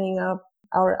opening up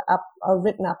our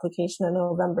written application in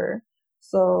November.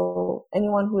 So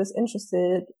anyone who is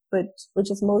interested, but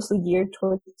which is mostly geared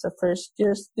towards the first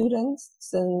year students,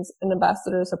 since an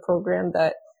ambassador is a program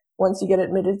that once you get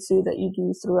admitted to, that you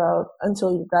do throughout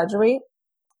until you graduate.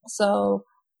 So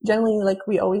generally, like,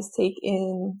 we always take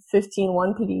in 15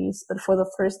 1PDs, but for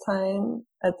the first time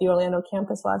at the Orlando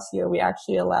campus last year, we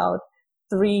actually allowed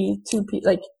to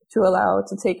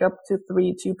take up to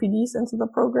 3 2PDs into the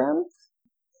program.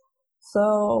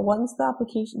 So once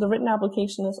the written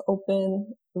application is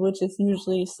open, which is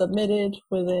usually submitted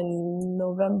within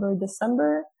November,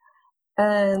 December,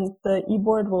 and the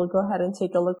e-board will go ahead and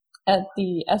take a look at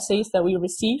the essays that we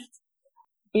received.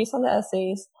 Based on the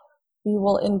essays, we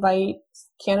will invite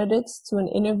candidates to an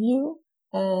interview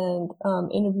and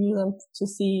interview them to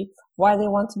see why they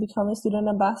want to become a student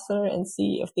ambassador and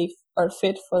see if they are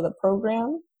fit for the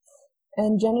program.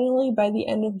 And generally, by the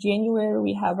end of January,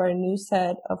 we have our new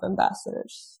set of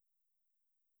ambassadors.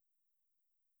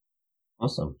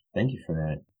 Awesome. Thank you for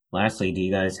that. Lastly, do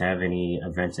you guys have any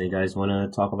events that you guys want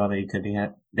to talk about that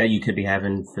you could be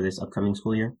having for this upcoming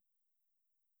school year?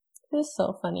 It's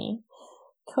so funny.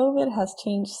 COVID has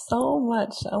changed so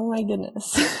much. Oh my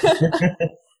goodness.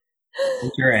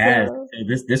 It sure has.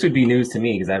 This would be news to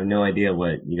me because I have no idea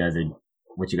what you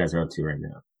guys are up to right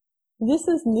now. This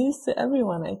is news to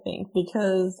everyone, I think,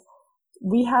 because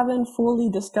we haven't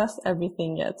fully discussed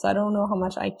everything yet. So I don't know how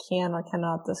much I can or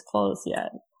cannot disclose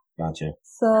yet. Gotcha.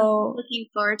 So I'm looking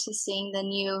forward to seeing the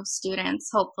new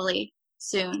students, hopefully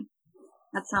soon,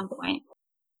 at some point.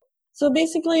 So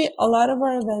basically, a lot of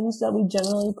our events that we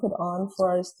generally put on for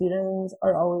our students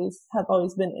have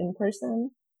always been in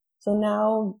person. So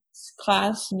now,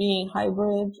 class being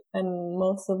hybrid and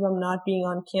most of them not being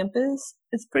on campus,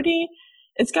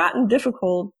 it's gotten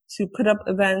difficult to put up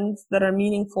events that are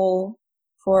meaningful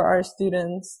for our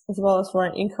students, as well as for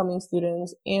our incoming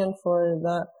students and for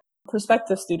the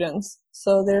prospective students.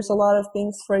 So there's a lot of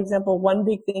things. For example, one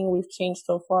big thing we've changed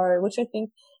so far, which I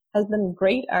think has been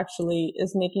great actually,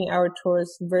 is making our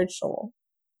tours virtual.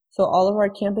 So all of our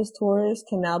campus tours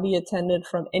can now be attended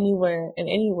from anywhere and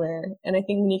anywhere. And I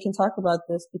think Monique can talk about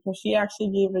this because she actually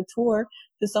gave a tour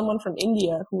to someone from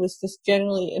India who was just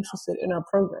generally interested in our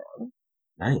program.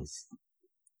 Nice.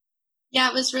 Yeah,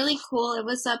 it was really cool. It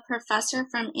was a professor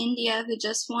from India who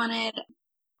just wanted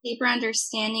deeper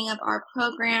understanding of our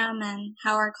program and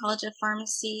how our College of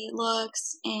Pharmacy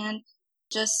looks, and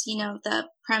just, the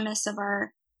premise of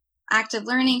our active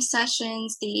learning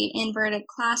sessions, the inverted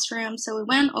classroom. So we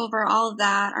went over all of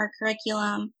that, our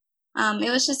curriculum.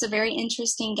 It was just a very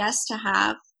interesting guest to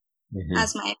have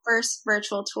as my first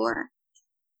virtual tour.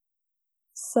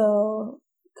 So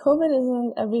COVID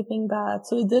isn't everything bad.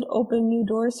 So it did open new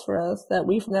doors for us that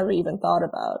we've never even thought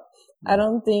about. I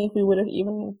don't think we would have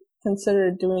even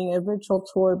considered doing a virtual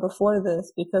tour before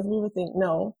this because we would think,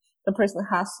 no, the person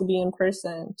has to be in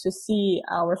person to see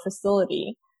our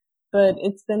facility. But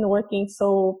it's been working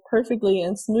so perfectly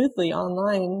and smoothly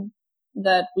online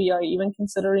that we are even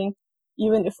considering,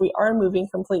 even if we are moving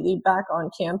completely back on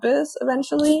campus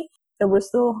eventually, that we're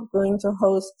still going to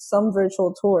host some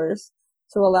virtual tours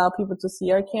to allow people to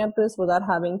see our campus without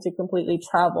having to completely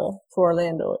travel to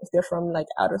Orlando if they're from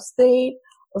out of state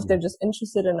or if they're just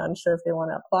interested and unsure if they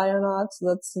want to apply or not. So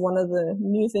that's one of the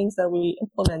new things that we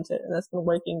implemented, and that's been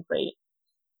working great.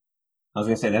 I was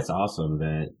gonna say that's awesome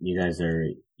that you guys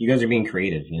are being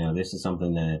creative. This is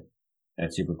something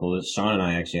that's super cool. Sean and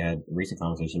I actually had a recent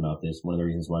conversation about this. One of the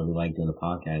reasons why we like doing the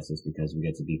podcast is because we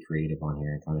get to be creative on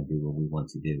here and kind of do what we want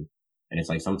to do. And it's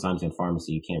like sometimes in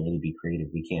pharmacy you can't really be creative.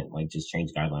 We can't just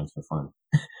change guidelines for fun.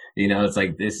 It's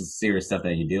like this is serious stuff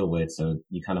that you deal with. So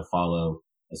you kind of follow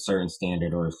a certain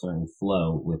standard or a certain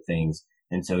flow with things.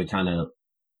 And so it kind of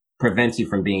prevents you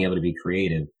from being able to be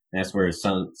creative. And that's where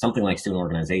something like student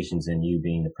organizations and you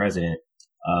being the president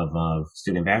of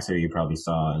Student Ambassador, you probably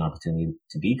saw an opportunity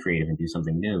to be creative and do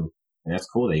something new. And that's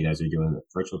cool that you guys are doing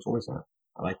virtual tours now.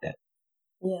 I like that.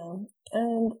 Yeah.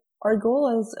 And our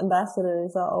goal as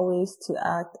ambassadors are always to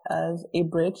act as a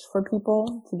bridge for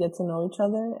people to get to know each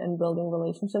other and building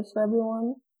relationships for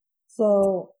everyone.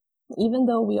 So even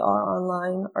though we are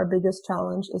online, our biggest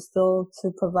challenge is still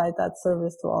to provide that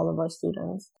service to all of our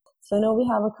students. So I know we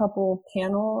have a couple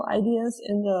panel ideas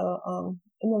in the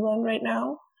run right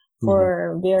now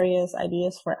for various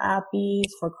ideas for APPEs,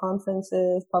 for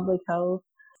conferences, public health,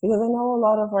 because I know a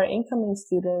lot of our incoming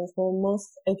students will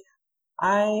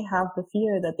I have the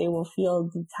fear that they will feel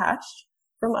detached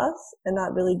from us and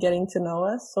not really getting to know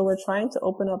us. So we're trying to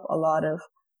open up a lot of,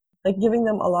 giving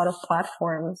them a lot of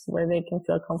platforms where they can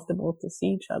feel comfortable to see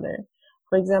each other.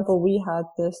 For example, we had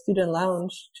the student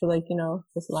lounge to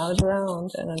just lounge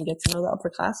around and then get to know the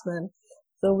upperclassmen.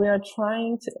 So we are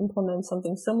trying to implement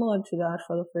something similar to that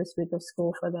for the first week of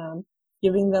school for them,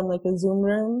 giving them a Zoom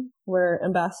room where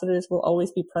ambassadors will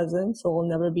always be present. So it will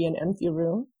never be an empty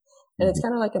room. And it's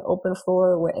kind of like an open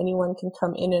floor where anyone can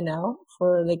come in and out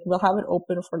we'll have it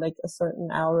open for a certain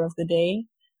hour of the day.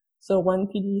 So 1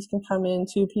 PDs can come in,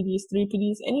 2 PDs, 3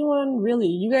 PDs, anyone really.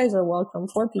 You guys are welcome.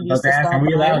 4 PDs to stop by. Are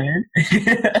we allowed in?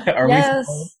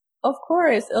 Yes, of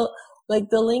course.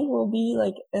 The link will be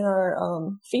in our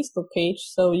Facebook page,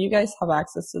 so you guys have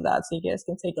access to that, so you guys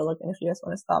can take a look. And if you guys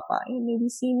want to stop by and maybe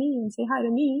see me and say hi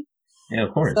to me, yeah,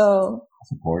 of course. So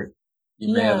support.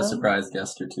 You may have a surprise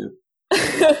guest or two.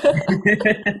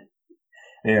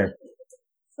 Yeah.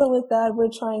 So with that,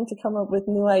 we're trying to come up with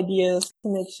new ideas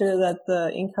to make sure that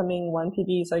the incoming 1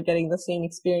 PDs are getting the same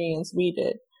experience we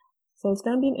did. So it's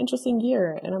going to be an interesting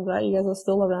year, and I'm glad you guys are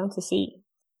still around to see.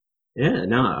 Yeah,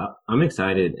 no, I'm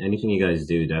excited. Anything you guys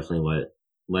do, definitely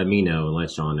let me know and let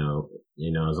Sean know.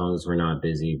 As long as we're not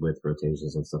busy with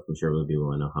rotations and stuff, I'm sure we'll be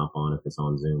willing to hop on if it's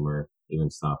on Zoom or even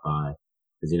stop by.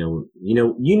 Because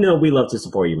we love to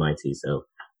support you, Mighty. So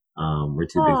we're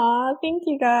too busy. Aw, thank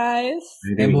you guys.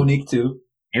 And Monique too.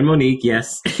 And Monique,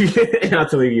 yes. Not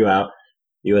to leave you out.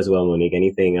 You as well, Monique.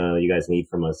 Anything you guys need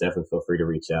from us, definitely feel free to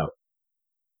reach out.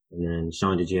 And then,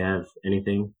 Sean, did you have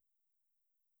anything?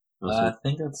 I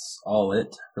think that's all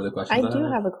it for the questions. I do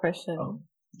have a question. Oh,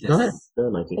 yes. Go ahead. Go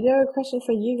ahead, Mikey. I do have a question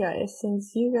for you guys.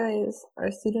 Since you guys are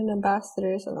student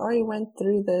ambassadors and already went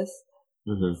through this,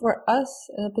 for us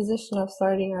in a position of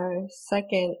starting our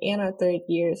second and our third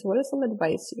years, what is some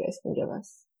advice you guys can give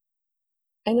us?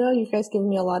 I know you guys give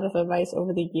me a lot of advice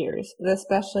over the years, but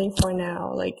especially for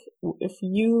now, if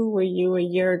you were you a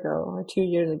year ago or 2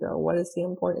 years ago, what is the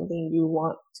important thing you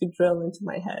want to drill into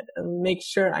my head and make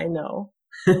sure I know?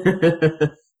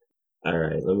 All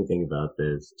right, let me think about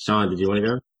this. Sean, did you want to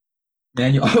go?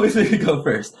 Man, you always make me go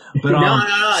first. But No,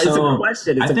 it's a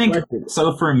question. I think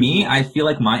so. For me, I feel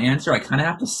like my answer, I kind of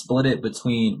have to split it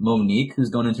between Monique, who's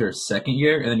going into her second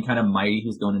year, and then kind of Mighty,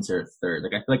 who's going into her third.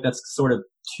 Like I feel like that's sort of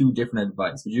two different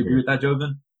advice. Would you agree with that,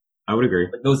 Joven? I would agree.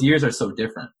 Like, those years are so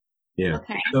different. Yeah.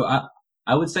 Okay. So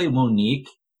I would say Monique,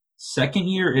 second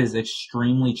year is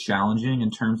extremely challenging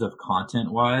in terms of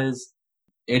content wise.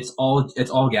 It's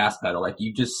all gas pedal. Like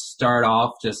you just start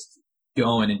off just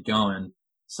going and going.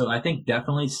 So I think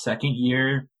definitely second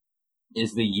year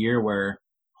is the year where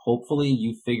hopefully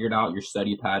you figured out your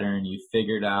study pattern, you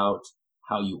figured out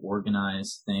how you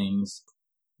organize things.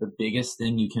 The biggest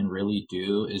thing you can really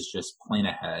do is just plan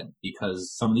ahead,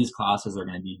 because some of these classes are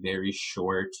going to be very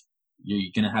short.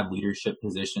 You're going to have leadership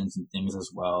positions and things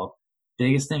as well.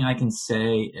 Biggest thing I can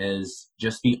say is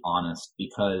just be honest,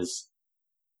 because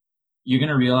you're going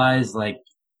to realize like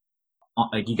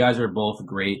you guys are both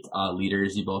great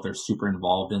leaders. You both are super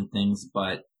involved in things,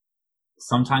 but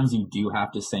sometimes you do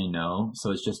have to say no.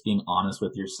 So it's just being honest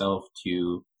with yourself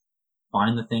to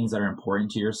find the things that are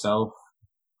important to yourself,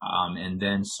 and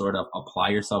then sort of apply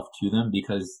yourself to them,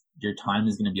 because your time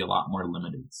is going to be a lot more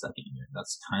limited second year.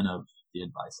 That's kind of the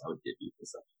advice I would give you for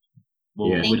second year.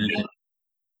 Well, what do you think?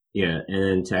 Yeah,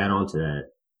 and to add on to that,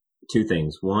 two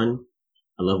things. One,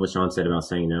 I love what Sean said about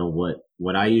saying no.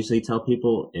 What I usually tell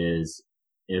people is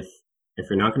if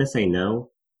you're not going to say no,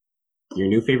 your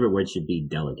new favorite word should be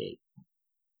delegate.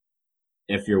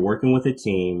 If you're working with a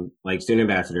team, like student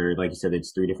ambassador, like you said,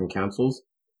 it's 3 different councils.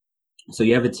 So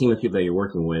you have a team of people that you're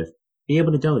working with, be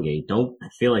able to delegate. Don't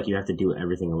feel like you have to do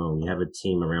everything alone. You have a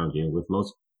team around you. With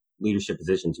most leadership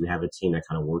positions, you have a team that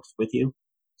kind of works with you.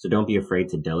 So don't be afraid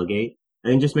to delegate.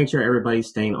 And just make sure everybody's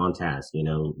staying on task,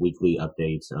 weekly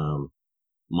updates,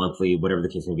 monthly, whatever the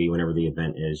case may be, whenever the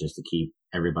event is, just to keep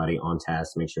everybody on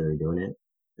task, make sure they're doing it.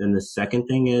 Then the second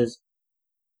thing is,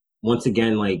 once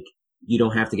again, like, you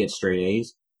don't have to get straight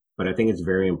A's, but I think it's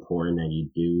very important that you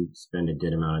do spend a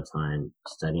good amount of time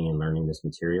studying and learning this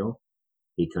material,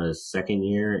 because second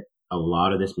year, a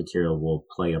lot of this material will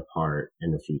play a part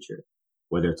in the future,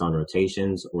 whether it's on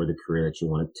rotations or the career that you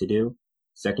want to do.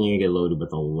 Second year, you get loaded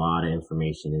with a lot of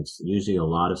information. It's usually a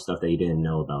lot of stuff that you didn't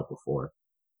know about before,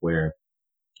 where,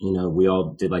 we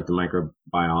all did like the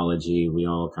microbiology. We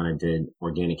all kind of did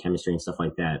organic chemistry and stuff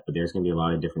like that, but there's going to be a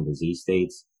lot of different disease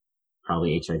states.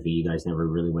 Probably HIV, you guys never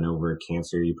really went over.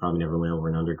 Cancer, you probably never went over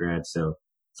in undergrad. So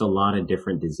it's a lot of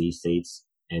different disease states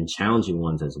and challenging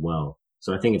ones as well.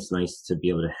 So I think it's nice to be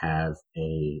able to have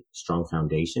a strong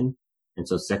foundation. And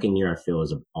so second year, I feel,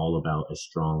 is all about a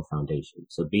strong foundation.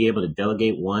 So be able to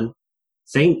delegate. One,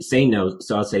 say no.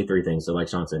 So I'll say 3 things. So like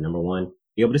Sean said, number 1,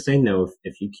 be able to say no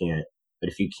if you can't. But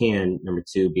if you can, number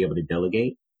 2, be able to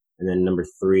delegate. And then number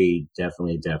 3,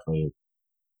 definitely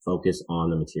focus on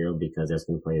the material, because that's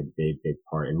going to play a big, big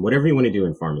part. And whatever you want to do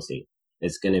in pharmacy,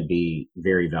 it's going to be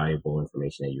very valuable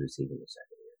information that you receive in your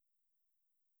second year.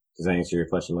 Does that answer your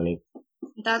question, Monique?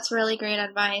 That's really great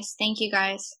advice. Thank you,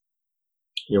 guys.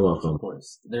 You're welcome. Of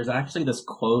course. There's actually this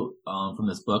quote from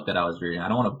this book that I was reading. I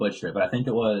don't want to butcher it, but I think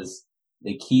it was,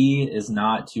 the key is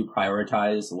not to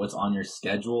prioritize what's on your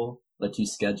schedule, but to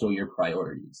schedule your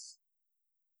priorities.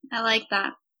 I like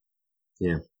that.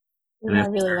 Yeah. And I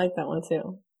really like that one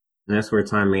too. And that's where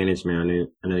time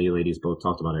management, I know you ladies both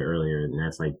talked about it earlier, and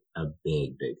that's like a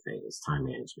big, big thing, is time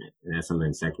management. And that's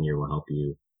something second year will help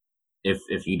you.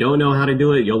 If you don't know how to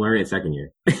do it, you'll learn it second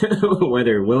year,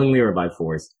 whether willingly or by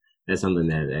force. That's something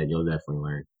that you'll definitely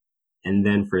learn. And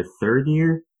then for third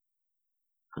year,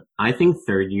 I think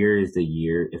third year is the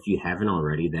year, if you haven't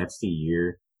already, that's the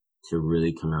year to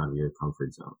really come out of your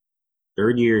comfort zone.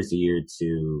 Third year is the year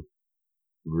to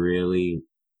really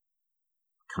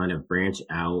kind of branch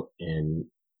out. And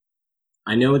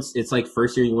I know it's like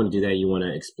first year you want to do that, you want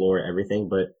to explore everything,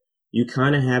 but you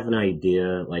kind of have an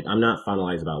idea. Like, I'm not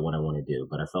finalized about what I want to do,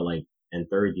 but I felt like in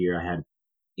third year I had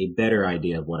a better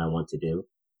idea of what I want to do.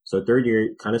 So third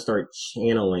year, kind of start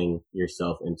channeling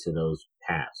yourself into those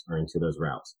paths or into those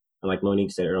routes. And like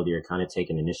Monique said earlier, kind of take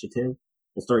an initiative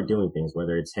and start doing things,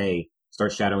 whether it's, hey,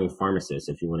 start shadowing pharmacists.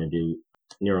 If you want to do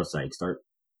neuropsych, start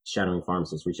shadowing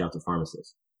pharmacists, reach out to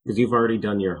pharmacists, because you've already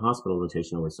done your hospital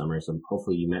rotation over summer. So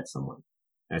hopefully you met someone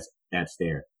that's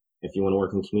there. If you want to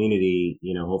work in community,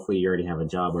 hopefully you already have a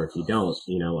job, or if you don't,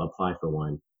 apply for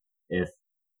one. If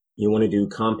you want to do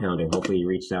compounding, hopefully you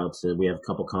reached out to, we have a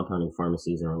couple compounding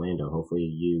pharmacies in Orlando. Hopefully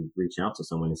you reach out to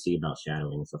someone and see about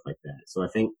shadowing and stuff like that. So I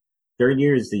think third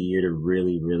year is the year to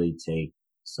really, really take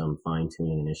some fine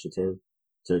tuning initiative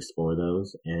to explore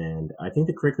those. And I think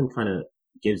the curriculum kind of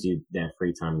gives you that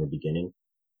free time in the beginning.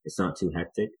 It's not too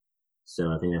hectic.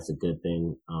 So I think that's a good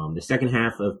thing. The second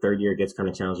half of third year gets kind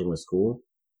of challenging with school,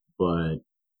 but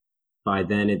by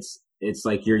then it's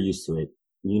like you're used to it.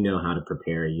 You know how to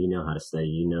prepare, you know how to study,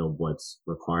 you know what's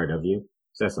required of you.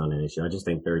 So that's not an issue. I just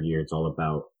think third year, it's all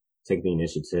about taking the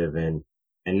initiative and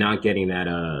not getting that,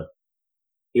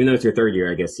 even though it's your third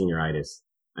year, I guess senioritis.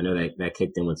 I know that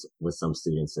kicked in with some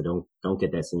students. So don't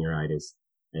get that senioritis,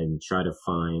 and try to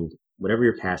find whatever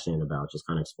you're passionate about. Just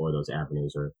kind of explore those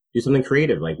avenues, or do something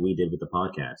creative like we did with the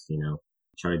podcast,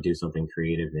 try to do something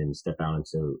creative and step out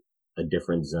into a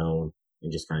different zone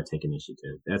and just kind of take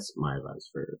initiative. That's my advice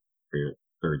for your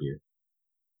third year.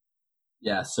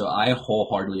 Yeah, so I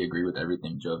wholeheartedly agree with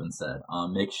everything Joven said.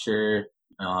 Make sure,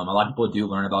 a lot of people do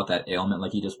learn about that ailment,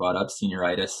 like you just brought up,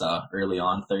 senioritis, early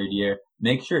on third year.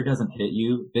 Make sure it doesn't hit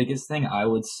you. Biggest thing I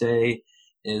would say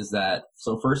is that,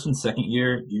 so first and second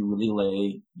year, you really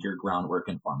lay your groundwork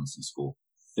in pharmacy school.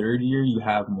 Third year, you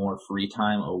have more free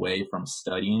time away from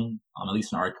studying. At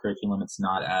least in our curriculum, it's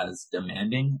not as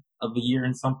demanding of a year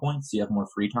in some points, so you have more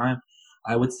free time.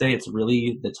 I would say it's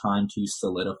really the time to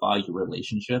solidify your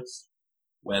relationships,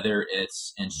 whether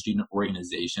it's in student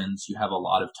organizations. You have a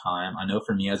lot of time. I know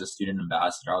for me as a student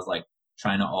ambassador, I was like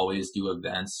trying to always do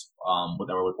events with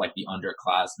like the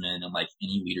underclassmen and like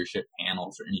any leadership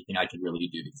panels or anything I could really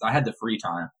do, because I had the free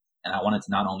time and I wanted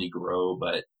to not only grow,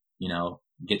 but,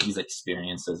 get these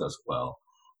experiences as well.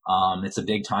 It's a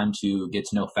big time to get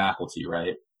to know faculty,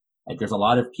 right? Like there's a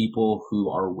lot of people who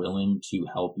are willing to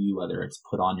help you, whether it's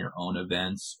put on your own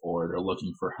events or they're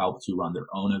looking for help to run their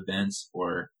own events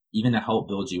or even to help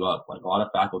build you up. Like a lot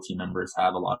of faculty members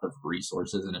have a lot of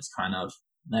resources, and it's kind of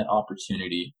that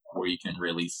opportunity where you can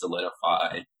really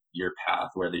solidify your path,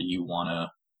 whether you want to,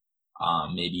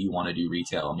 maybe you want to do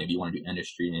retail, maybe you want to do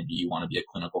industry, maybe you want to be a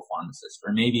clinical pharmacist,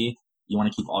 or maybe you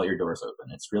want to keep all your doors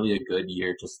open. It's really a good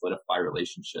year to solidify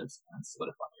relationships and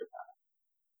solidify your path.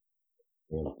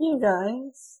 Thank you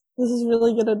guys. This is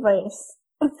really good advice.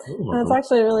 And it's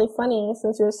actually really funny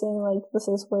since you're saying like this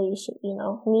is where you should,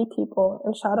 meet people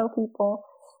and shadow people.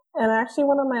 And I actually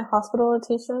went on my hospital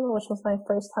rotation, which was my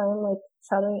first time like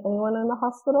shadowing anyone in the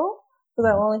hospital,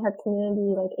 because I only had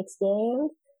community like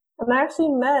experience. And I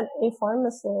actually met a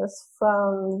pharmacist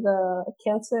from the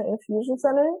Cancer Infusion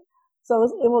Center. So I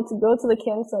was able to go to the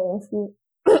Cancer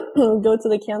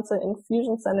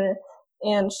Infusion Center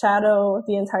and shadow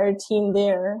the entire team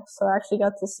there. So I actually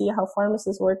got to see how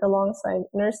pharmacists work alongside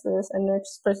nurses and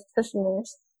nurse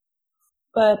practitioners.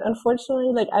 But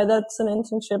unfortunately, that's an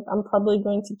internship I'm probably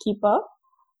going to keep up.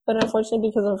 But unfortunately,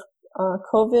 because of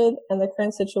COVID and the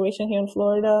current situation here in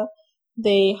Florida,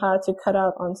 they had to cut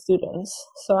out on students.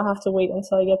 So I have to wait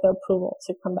until I get the approval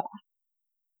to come back.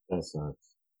 That sucks.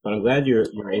 But I'm glad you're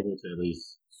able to at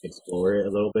least explore it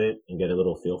a little bit and get a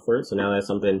little feel for it. So now that's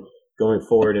something going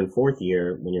forward in fourth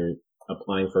year when you're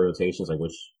applying for rotations, I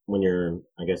don't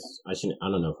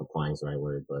know if applying is the right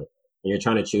word, but when you're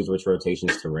trying to choose which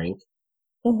rotations to rank,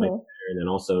 and then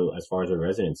also as far as a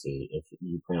residency, if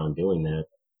you plan on doing that,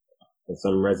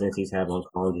 some residencies have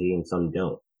oncology and some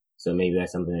don't. So maybe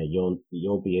that's something that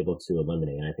you'll be able to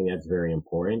eliminate. And I think that's very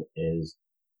important, is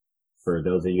for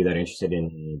those of you that are interested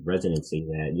in residency,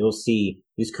 that you'll see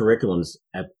these curriculums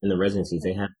in the residencies,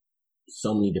 they have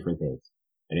so many different things.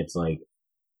 And it's like,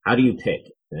 how do you pick?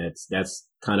 That's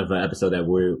kind of an episode that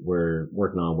we're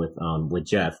working on with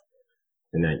Jeff,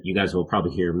 and that you guys will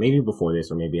probably hear maybe before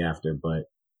this or maybe after, but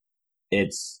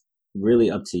it's really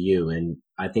up to you. And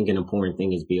I think an important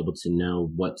thing is be able to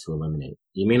know what to eliminate.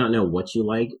 You may not know what you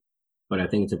like, but I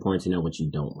think it's important to know what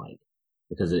you don't like.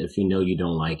 Because if you know you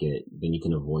don't like it, then you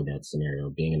can avoid that scenario,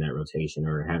 being in that rotation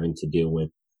or having to deal with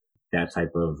that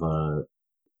type of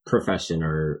profession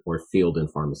or field in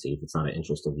pharmacy if it's not an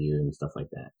interest of you and stuff like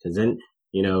that. Because then,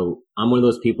 I'm one of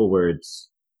those people where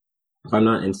if I'm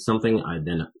not into something,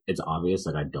 then it's obvious,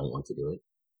 like I don't want to do it.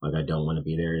 Like I don't want to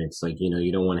be there. And it's like,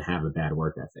 you don't want to have a bad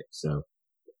work ethic. So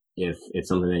if it's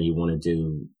something that you want to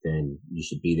do, then you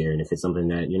should be there. And if it's something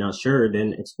that you're not sure,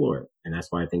 then explore it. And that's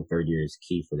why I think third year is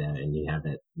key for that. And you have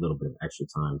that little bit of extra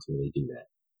time to really do that.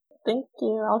 Thank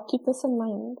you. I'll keep this in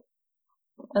mind.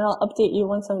 And I'll update you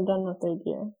once I'm done with third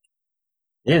year.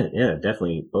 Yeah,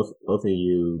 definitely. Both of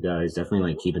you guys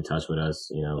definitely keep in touch with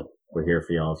us. We're here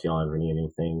for y'all if y'all ever need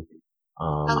anything.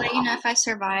 I'll let you know if I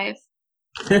survive.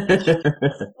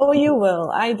 Oh, you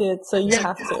will. I did, so you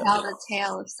have to. Tell the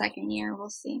tale of second year. We'll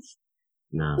see.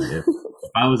 No, if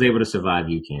I was able to survive,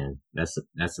 you can. That's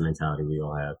the mentality we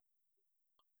all have.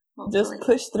 Hopefully. Just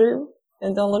push through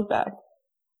and don't look back.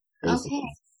 Basically. Okay,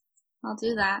 I'll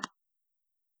do that.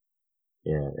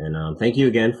 Yeah, and thank you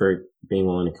again for being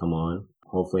willing to come on.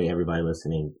 Hopefully everybody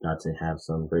listening got to have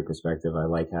some great perspective. I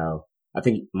like how I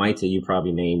think, Maita, you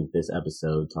probably named this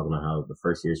episode talking about how the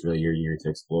first year is really your year to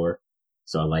explore.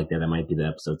 So I like that. That might be the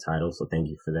episode title. So thank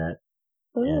you for that.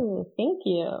 Ooh, thank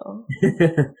you.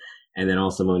 And then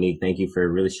also, Monique, thank you for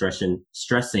really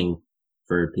stressing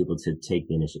for people to take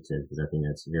the initiative, because I think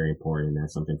that's very important.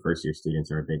 That's something first year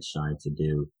students are a bit shy to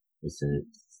do, is to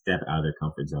step out of their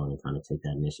comfort zone and kind of take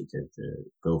that initiative to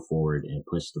go forward and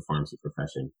push the pharmacy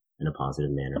profession in a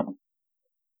positive manner.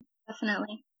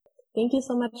 Definitely. Thank you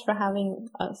so much for having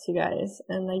us, you guys,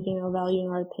 and valuing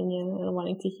our opinion and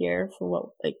wanting to hear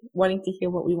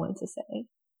what we want to say.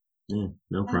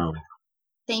 No problem.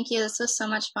 Thank you. This was so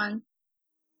much fun.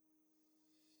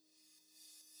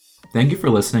 Thank you for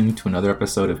listening to another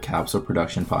episode of Capsule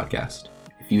Production Podcast.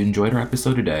 If you enjoyed our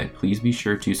episode today, please be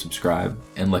sure to subscribe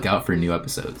and look out for new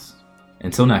episodes.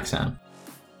 Until next time.